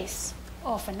case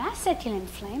of an acetylene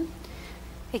flame,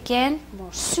 again,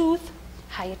 more soothe,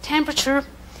 higher temperature,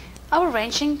 our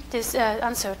ranging this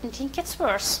uncertainty gets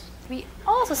worse. We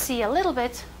also see a little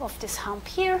bit of this hump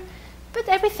here, but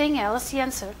everything else, the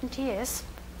uncertainty is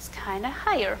kind of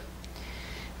higher,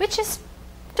 which is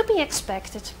to be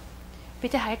expected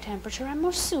with a higher temperature and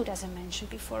more soothe, as I mentioned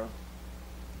before.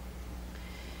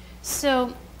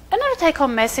 So another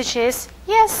take-home message is,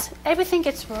 yes, everything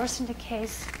gets worse in the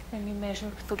case when we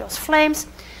measure through those flames.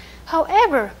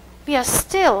 However, we are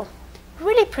still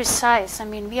really precise. I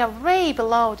mean, we are way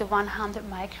below the 100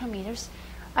 micrometers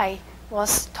I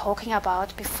was talking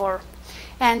about before.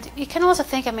 And you can also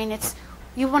think, I mean, it's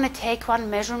you want to take one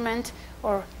measurement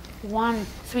or one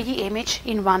 3D image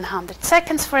in 100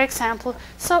 seconds, for example.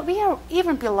 So we are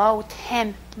even below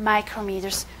 10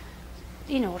 micrometers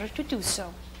in order to do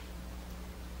so.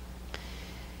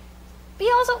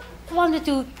 We also wanted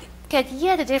to get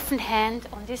yet a different hand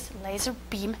on this laser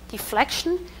beam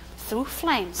deflection through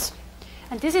flames.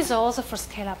 And this is also for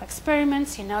scale-up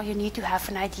experiments. You know, you need to have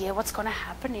an idea what's going to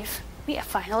happen if we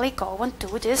finally go and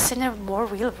do this in a more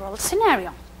real-world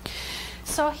scenario.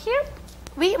 So here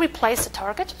we replace the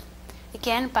target,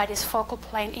 again by this focal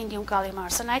plane indium gallium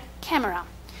arsenide camera.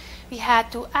 We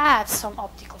had to add some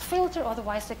optical filter,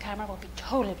 otherwise the camera will be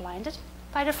totally blinded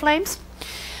by the flames.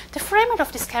 The frame rate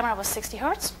of this camera was 60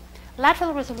 Hertz,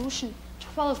 lateral resolution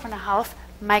 12.5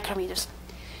 micrometers.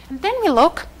 And then we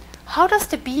look, how does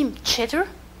the beam jitter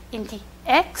in the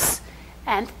X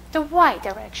and the Y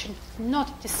direction,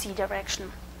 not the Z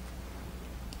direction?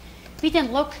 We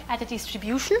then look at the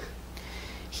distribution.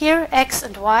 Here, X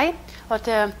and Y are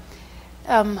the,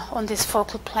 on this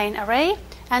focal plane array,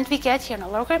 and we get here on a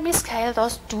logarithmic scale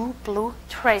those two blue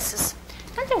traces.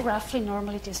 And they're roughly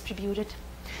normally distributed,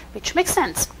 which makes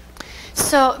sense.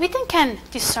 So we then can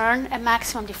discern a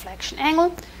maximum deflection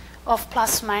angle of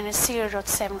plus minus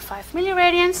 0.75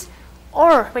 milliradians,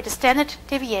 or with a standard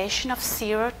deviation of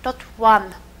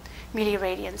 0.1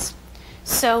 milliradians.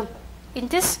 So in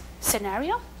this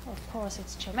scenario, of course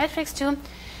it's geometrics too,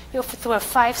 through a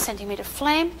 5 centimeter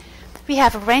flame, we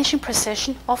have a ranging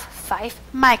precision of 5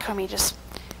 micrometers.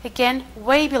 Again,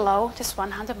 way below this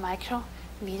 100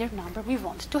 micrometer number we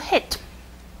want to hit.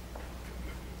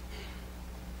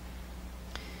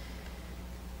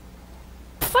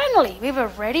 Finally, we were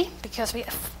ready, because we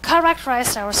have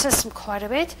characterized our system quite a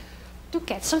bit, to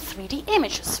get some 3D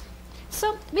images.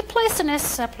 So we placed an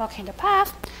SSL block in the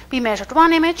path, we measured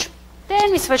one image,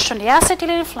 then we switched on the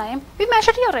acetylene flame, we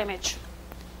measured the other image.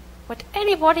 Would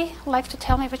anybody like to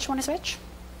tell me which one is which?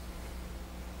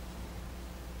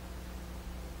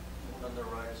 On the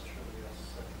right is truly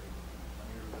acetylene. On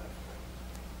your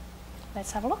left.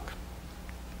 Let's have a look.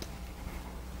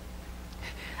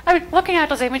 I mean, looking at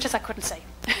those images, I couldn't say.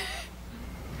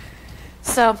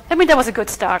 So, I mean, that was a good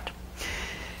start.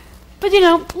 But, you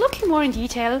know, looking more in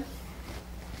detail,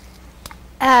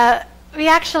 we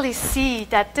actually see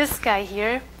that this guy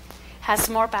here has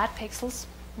more bad pixels,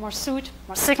 more soot,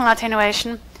 more signal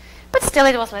attenuation, but still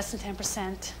it was less than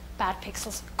 10% bad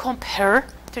pixels compared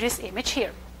to this image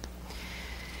here.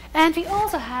 And we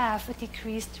also have a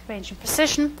decreased ranging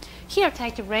precision. Here I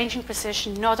take the ranging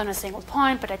precision not on a single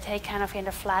point, but I take kind of in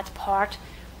the flat part.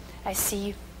 I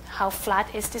see how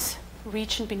flat is this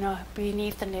region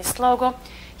beneath the NIST logo.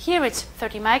 Here it's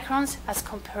 30 microns as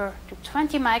compared to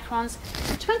 20 microns.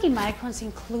 20 microns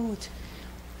include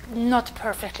not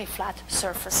perfectly flat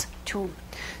surface too.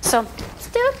 So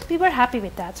still, we were happy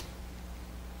with that.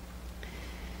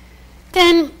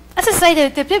 Then, as I say,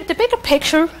 the bigger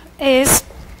picture is,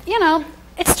 you know,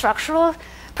 it's structural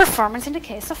performance in the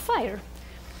case of fire.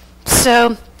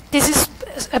 So this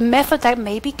is a method that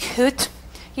maybe could,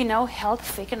 you know, help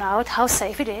figure out how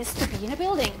safe it is to be in a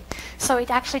building. So it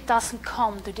actually doesn't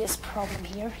come to this problem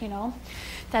here, you know,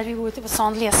 that it was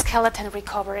only a skeleton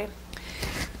recovery.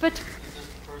 But Is this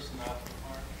the person after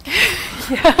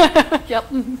the fire? yeah, yep.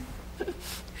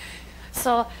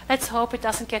 So let's hope it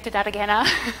doesn't get to that again.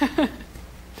 Huh?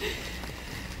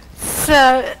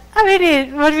 So, I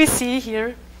mean, what we see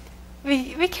here,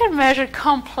 we can measure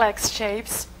complex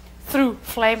shapes through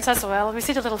flames as well. We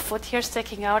see the little foot here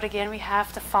sticking out again. We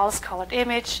have the false colored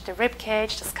image, the rib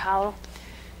cage, the skull,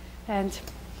 and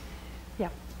yeah.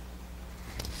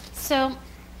 So,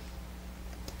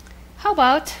 how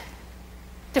about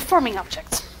deforming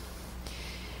objects?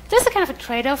 There's a kind of a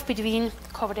trade-off between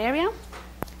covered area,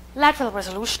 lateral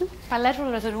resolution. By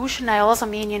lateral resolution, I also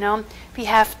mean, you know, we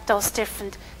have those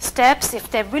different steps. If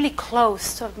they're really close,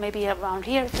 so maybe around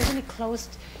here, if they're really close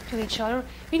to each other,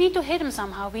 we need to hit them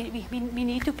somehow. We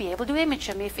need to be able to image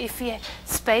them. If we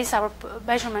space our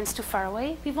measurements too far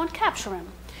away, we won't capture them.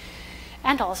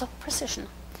 And also precision.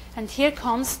 And here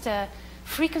comes the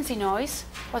frequency noise,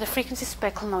 or the frequency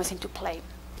speckle noise, into play.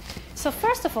 So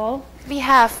first of all, we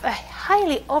have a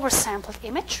highly oversampled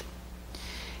image.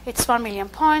 It's 1 million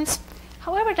points.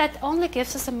 However, that only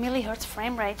gives us a millihertz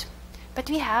frame rate. But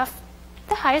we have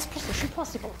the highest precision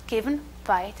possible, given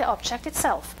by the object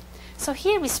itself. So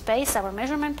here we space our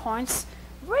measurement points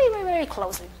very, very, very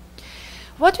closely.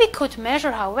 What we could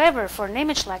measure, however, for an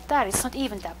image like that, it's not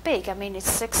even that big. I mean,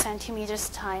 it's 6 centimeters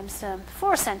times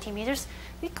 4 centimeters.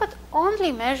 We could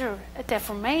only measure a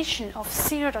deformation of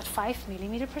 0.5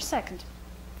 millimeter per second.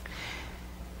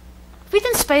 We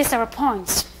then spaced our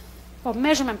points, or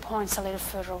measurement points, a little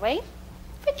further away.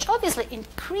 which obviously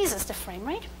increases the frame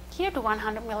rate, here to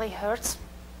 100 millihertz.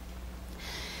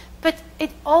 But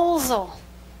it also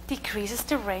decreases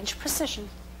the range precision.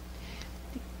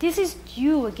 This is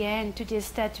due again to this,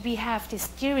 that we have this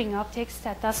steering optics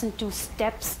that doesn't do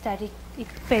steps, that it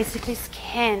basically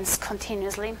scans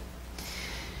continuously.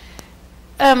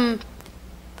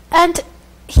 And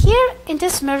here in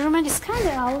this measurement, it's kind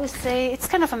of, I always say, it's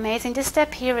kind of amazing. This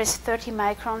step here is 30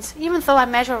 microns. Even though I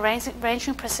measure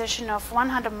ranging precision of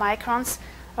 100 microns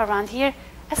around here,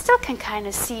 I still can kind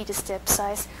of see the step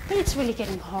size, but it's really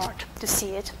getting hard to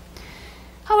see it.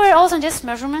 However, also in this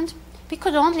measurement, we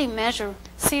could only measure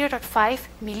 0.5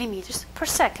 millimeters per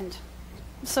second.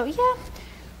 So yeah,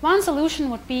 one solution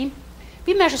would be,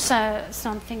 we measure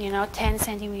something, 10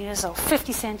 centimeters or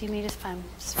 50 centimeters,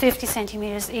 50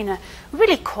 centimeters in a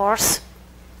really coarse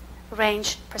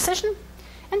range precision,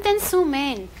 and then zoom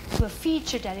in to a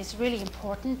feature that is really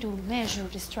important to measure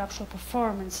the structural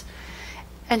performance,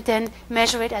 and then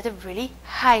measure it at a really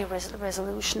high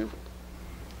resolution.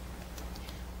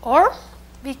 Or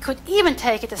we could even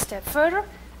take it a step further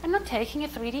and not taking a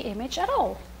 3D image at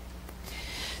all.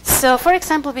 So, for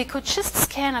example, we could just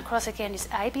scan across again this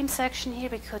I-beam section here.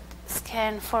 We could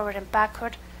scan forward and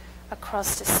backward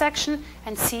across this section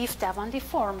and see if that one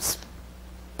deforms.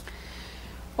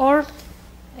 Or,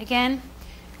 again,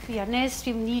 we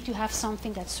need to have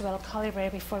something that's well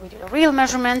calibrated before we do a real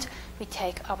measurement. We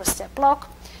take our step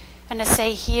block, and I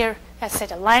say here, I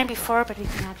said a line before, but we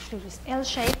can actually do this L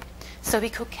shape. So we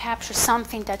could capture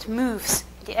something that moves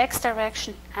in the X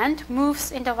direction and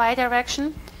moves in the Y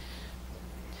direction.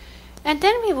 And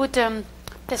then we would,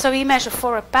 so we measure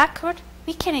forward, backward.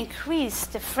 We can increase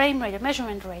the frame rate, the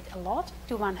measurement rate a lot,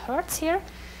 to 1 hertz here.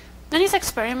 In this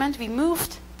experiment, we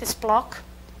moved this block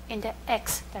in the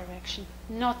X direction,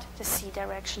 not the C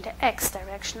direction, the X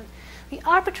direction. We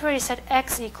arbitrarily set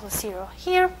X equals 0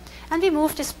 here, and we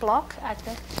moved this block at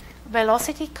the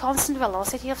velocity, constant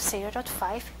velocity of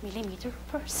 0.5 millimeter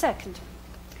per second.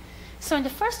 So in the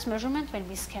first measurement, when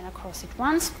we scan across it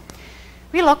once,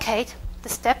 we locate the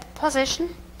step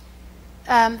position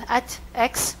at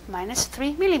X minus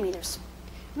 3 millimeters.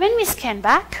 When we scan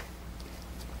back,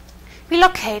 we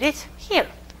locate it here,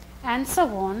 and so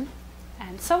on,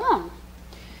 and so on.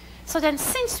 So then,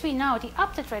 since we know the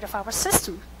update rate of our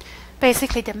system,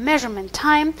 basically the measurement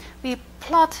time, we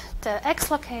plot the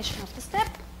X location of the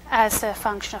step as a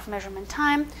function of measurement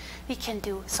time. We can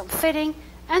do some fitting,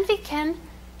 and we can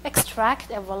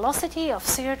extract a velocity of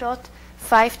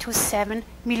 0.527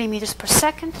 millimeters per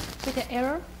second with an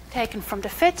error taken from the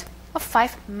fit of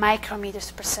 5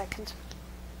 micrometers per second.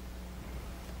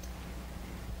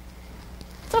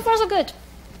 So far so good.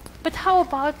 But how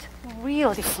about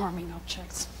real deforming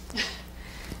objects?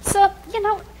 So,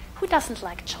 who doesn't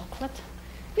like chocolate?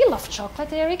 We love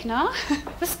chocolate, Eric, no?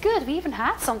 It was good. We even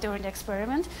had some during the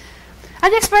experiment.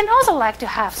 And the experiment also liked to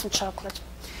have some chocolate.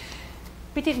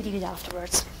 We didn't eat it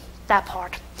afterwards, that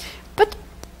part. But,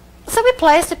 so we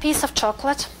placed a piece of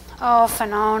chocolate of a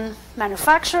known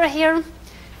manufacturer here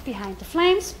behind the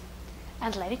flames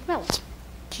and let it melt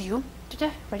due to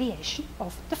the radiation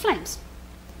of the flames.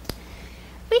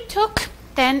 We took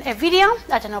then a video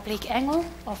at an oblique angle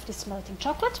of this melting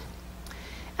chocolate.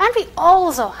 And we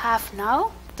also have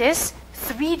now this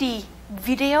 3D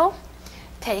video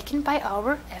taken by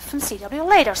our FMCW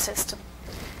LADAR system.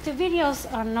 The videos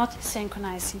are not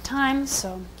synchronized in time,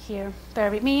 so here, bear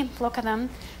with me, look at them.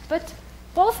 But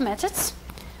both methods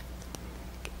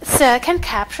can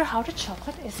capture how the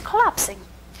chocolate is collapsing.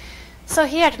 So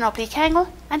here at an oblique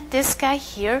angle, and this guy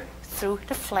here through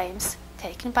the flames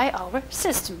taken by our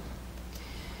system.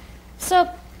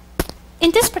 So in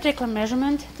this particular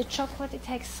measurement, the chocolate, it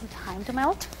takes some time to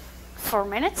melt, 4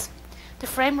 minutes. The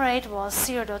frame rate was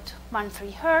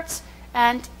 0.13 hertz,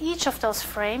 and each of those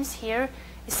frames here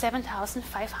is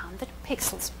 7,500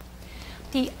 pixels.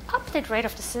 The update rate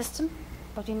of the system,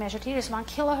 what we measured here, is 1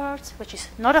 kilohertz, which is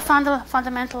not a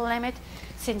fundamental limit.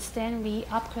 Since then, we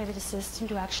upgraded the system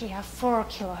to actually have 4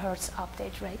 kilohertz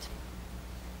update rate.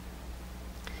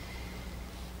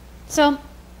 So,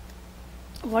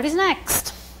 what is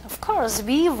next? Of course,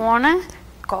 we want to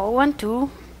go and do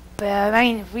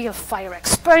real fire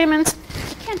experiments.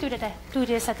 You can't do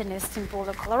this at the NIST in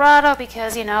Boulder, Colorado,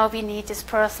 because we need this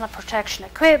personal protection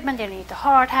equipment. You need the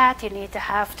hard hat. You need to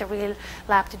have the real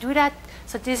lab to do that.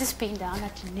 So this is being done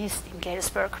at the NIST in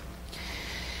Gettysburg.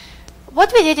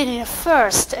 What we did in the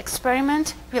first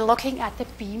experiment, we're looking at the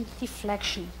beam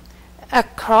deflection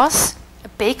across a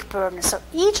big burner. So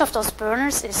each of those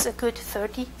burners is a good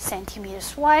 30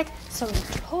 centimeters wide. So in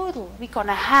total, we're going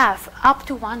to have up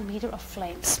to 1 meter of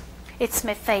flames. It's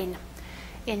methane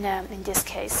in this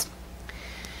case.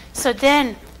 So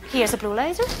then, here's a blue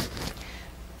laser,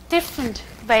 different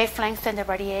wavelength than the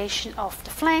radiation of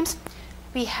the flames.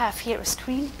 We have here a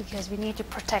screen because we need to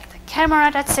protect the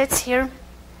camera that sits here.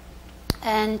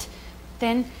 And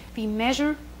then we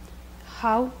measure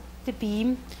how the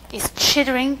beam is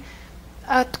jittering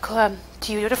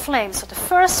due to the flame. So the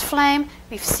first flame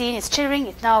we've seen is jittering.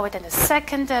 It now within the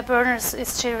second burner is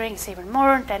jittering. It's even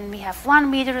more. Then we have 1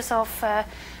 meter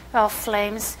of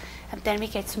flames, and then we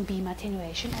get some beam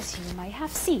attenuation, as you might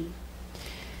have seen.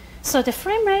 So the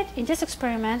frame rate in this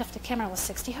experiment of the camera was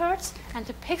 60 Hertz, and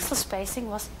the pixel spacing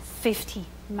was 50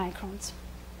 microns.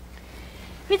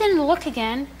 We then look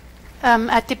again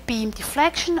at the beam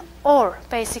deflection, or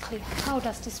basically how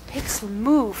does this pixel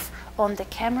move on the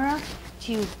camera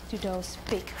due to those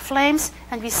big flames.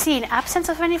 And we see in absence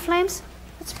of any flames,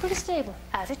 it's pretty stable,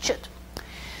 as it should.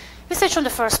 We switch on the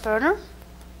first burner,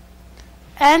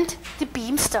 and the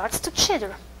beam starts to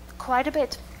jitter quite a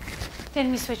bit. Then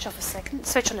we switch on the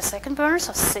second burner,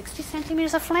 so 60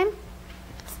 centimeters of flame.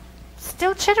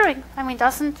 Still jittering.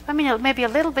 Maybe a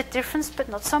little bit difference, but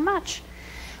not so much.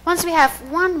 Once we have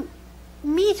 1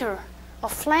 meter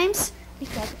of flames, we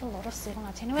get a lot of signal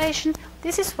attenuation.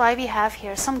 This is why we have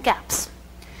here some gaps.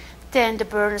 Then the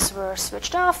burners were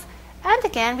switched off, and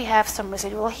again we have some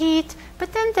residual heat,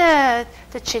 but then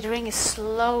the jittering is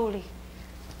slowly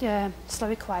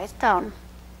quiet down.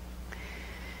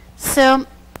 So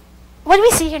what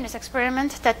we see here in this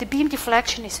experiment, that the beam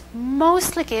deflection is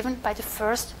mostly given by the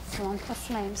first front of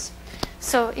flames.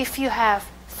 So if you have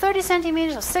 30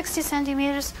 centimeters or 60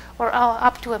 centimeters or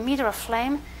up to 1 meter of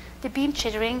flame, the beam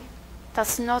jittering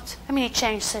does not, it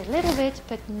changes a little bit,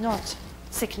 but not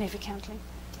significantly.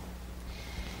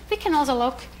 We can also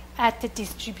look at the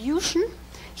distribution.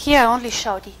 Here I only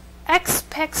show the X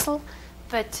pixel,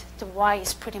 but the Y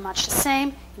is pretty much the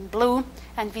same in blue,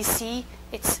 and we see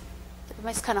it's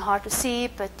kind of hard to see,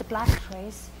 but the black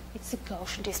trace, it's a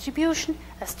Gaussian distribution,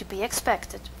 as to be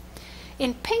expected.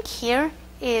 In pink here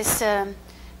is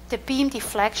the beam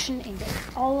deflection in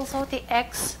also the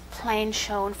X plane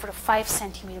shown for the 5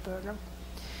 centimeter burner.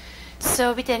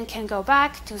 So we then can go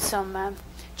back to some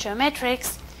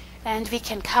geometrics, and we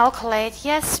can calculate,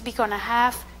 yes, we're going to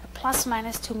have a plus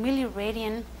minus 2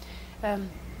 milliradian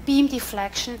beam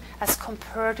deflection as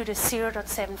compared to the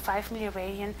 0.75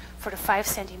 milliradian for the 5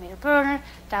 centimeter burner.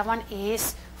 That one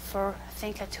is for, I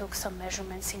think I took some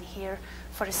measurements in here,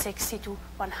 for the 60 to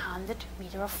 100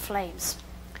 meter of flames.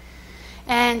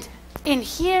 And in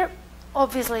here,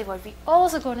 obviously what we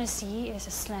also going to see is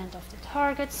a slant of the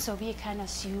target, so we can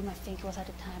assume, I think it was at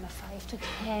the time a 5 to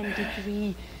 10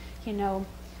 degree,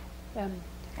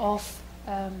 of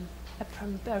a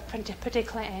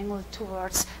particular angle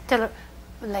towards the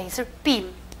laser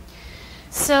beam.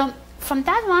 So from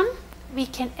that one, we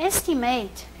can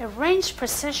estimate a range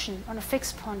precision on a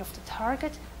fixed point of the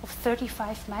target of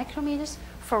 35 micrometers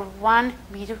for 1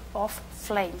 meter of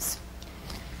flames.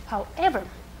 However,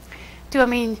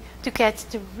 to get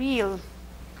the real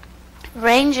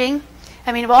ranging,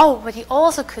 what you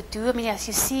also could do, as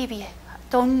you see, we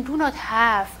do not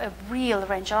have a real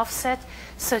range offset,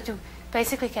 so to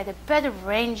basically get a better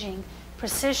ranging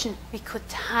precision, we could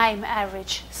time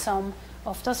average some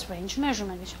of those range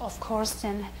measurements, which of course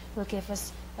then will give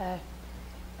us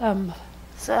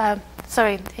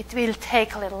it will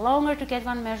take a little longer to get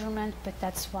one measurement, but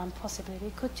that's one possibility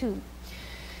we could do.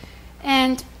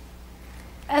 And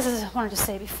as I wanted to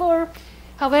say before,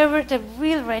 however, the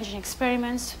real ranging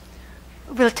experiments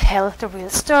will tell the real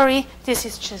story. This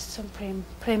is just some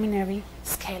preliminary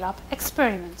scale-up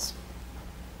experiments.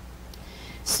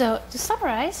 So to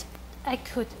summarize, I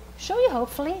could show you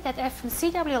hopefully that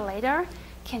FMCW LADAR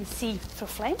can see through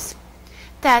flames,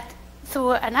 that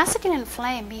through an acetylene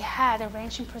flame we had a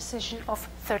ranging precision of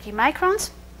 30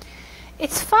 microns.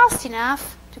 It's fast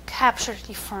enough to capture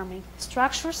deforming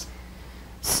structures.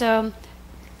 So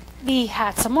we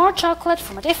had some more chocolate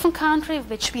from a different country,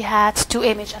 which we had to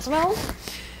image as well.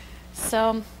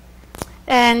 So,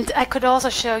 and I could also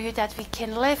show you that we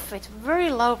can live with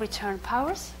very low return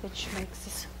powers, which makes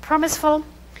this promiseful.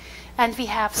 And we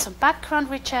have some background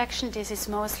rejection. This is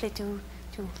mostly due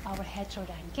to our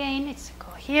heterodyne gain. It's a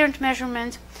coherent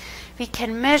measurement. We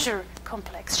can measure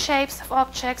complex shapes of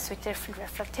objects with different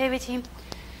reflectivity.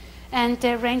 And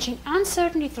ranging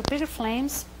uncertainty through bigger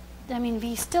flames,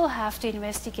 we still have to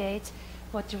investigate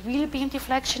what the real beam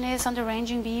deflection is on the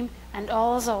ranging beam, and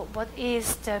also what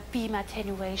is the beam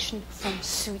attenuation from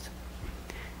soot.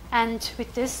 And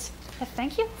with this, I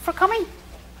thank you for coming.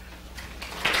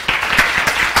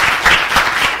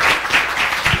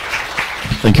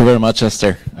 Thank you very much,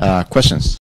 Esther. Questions?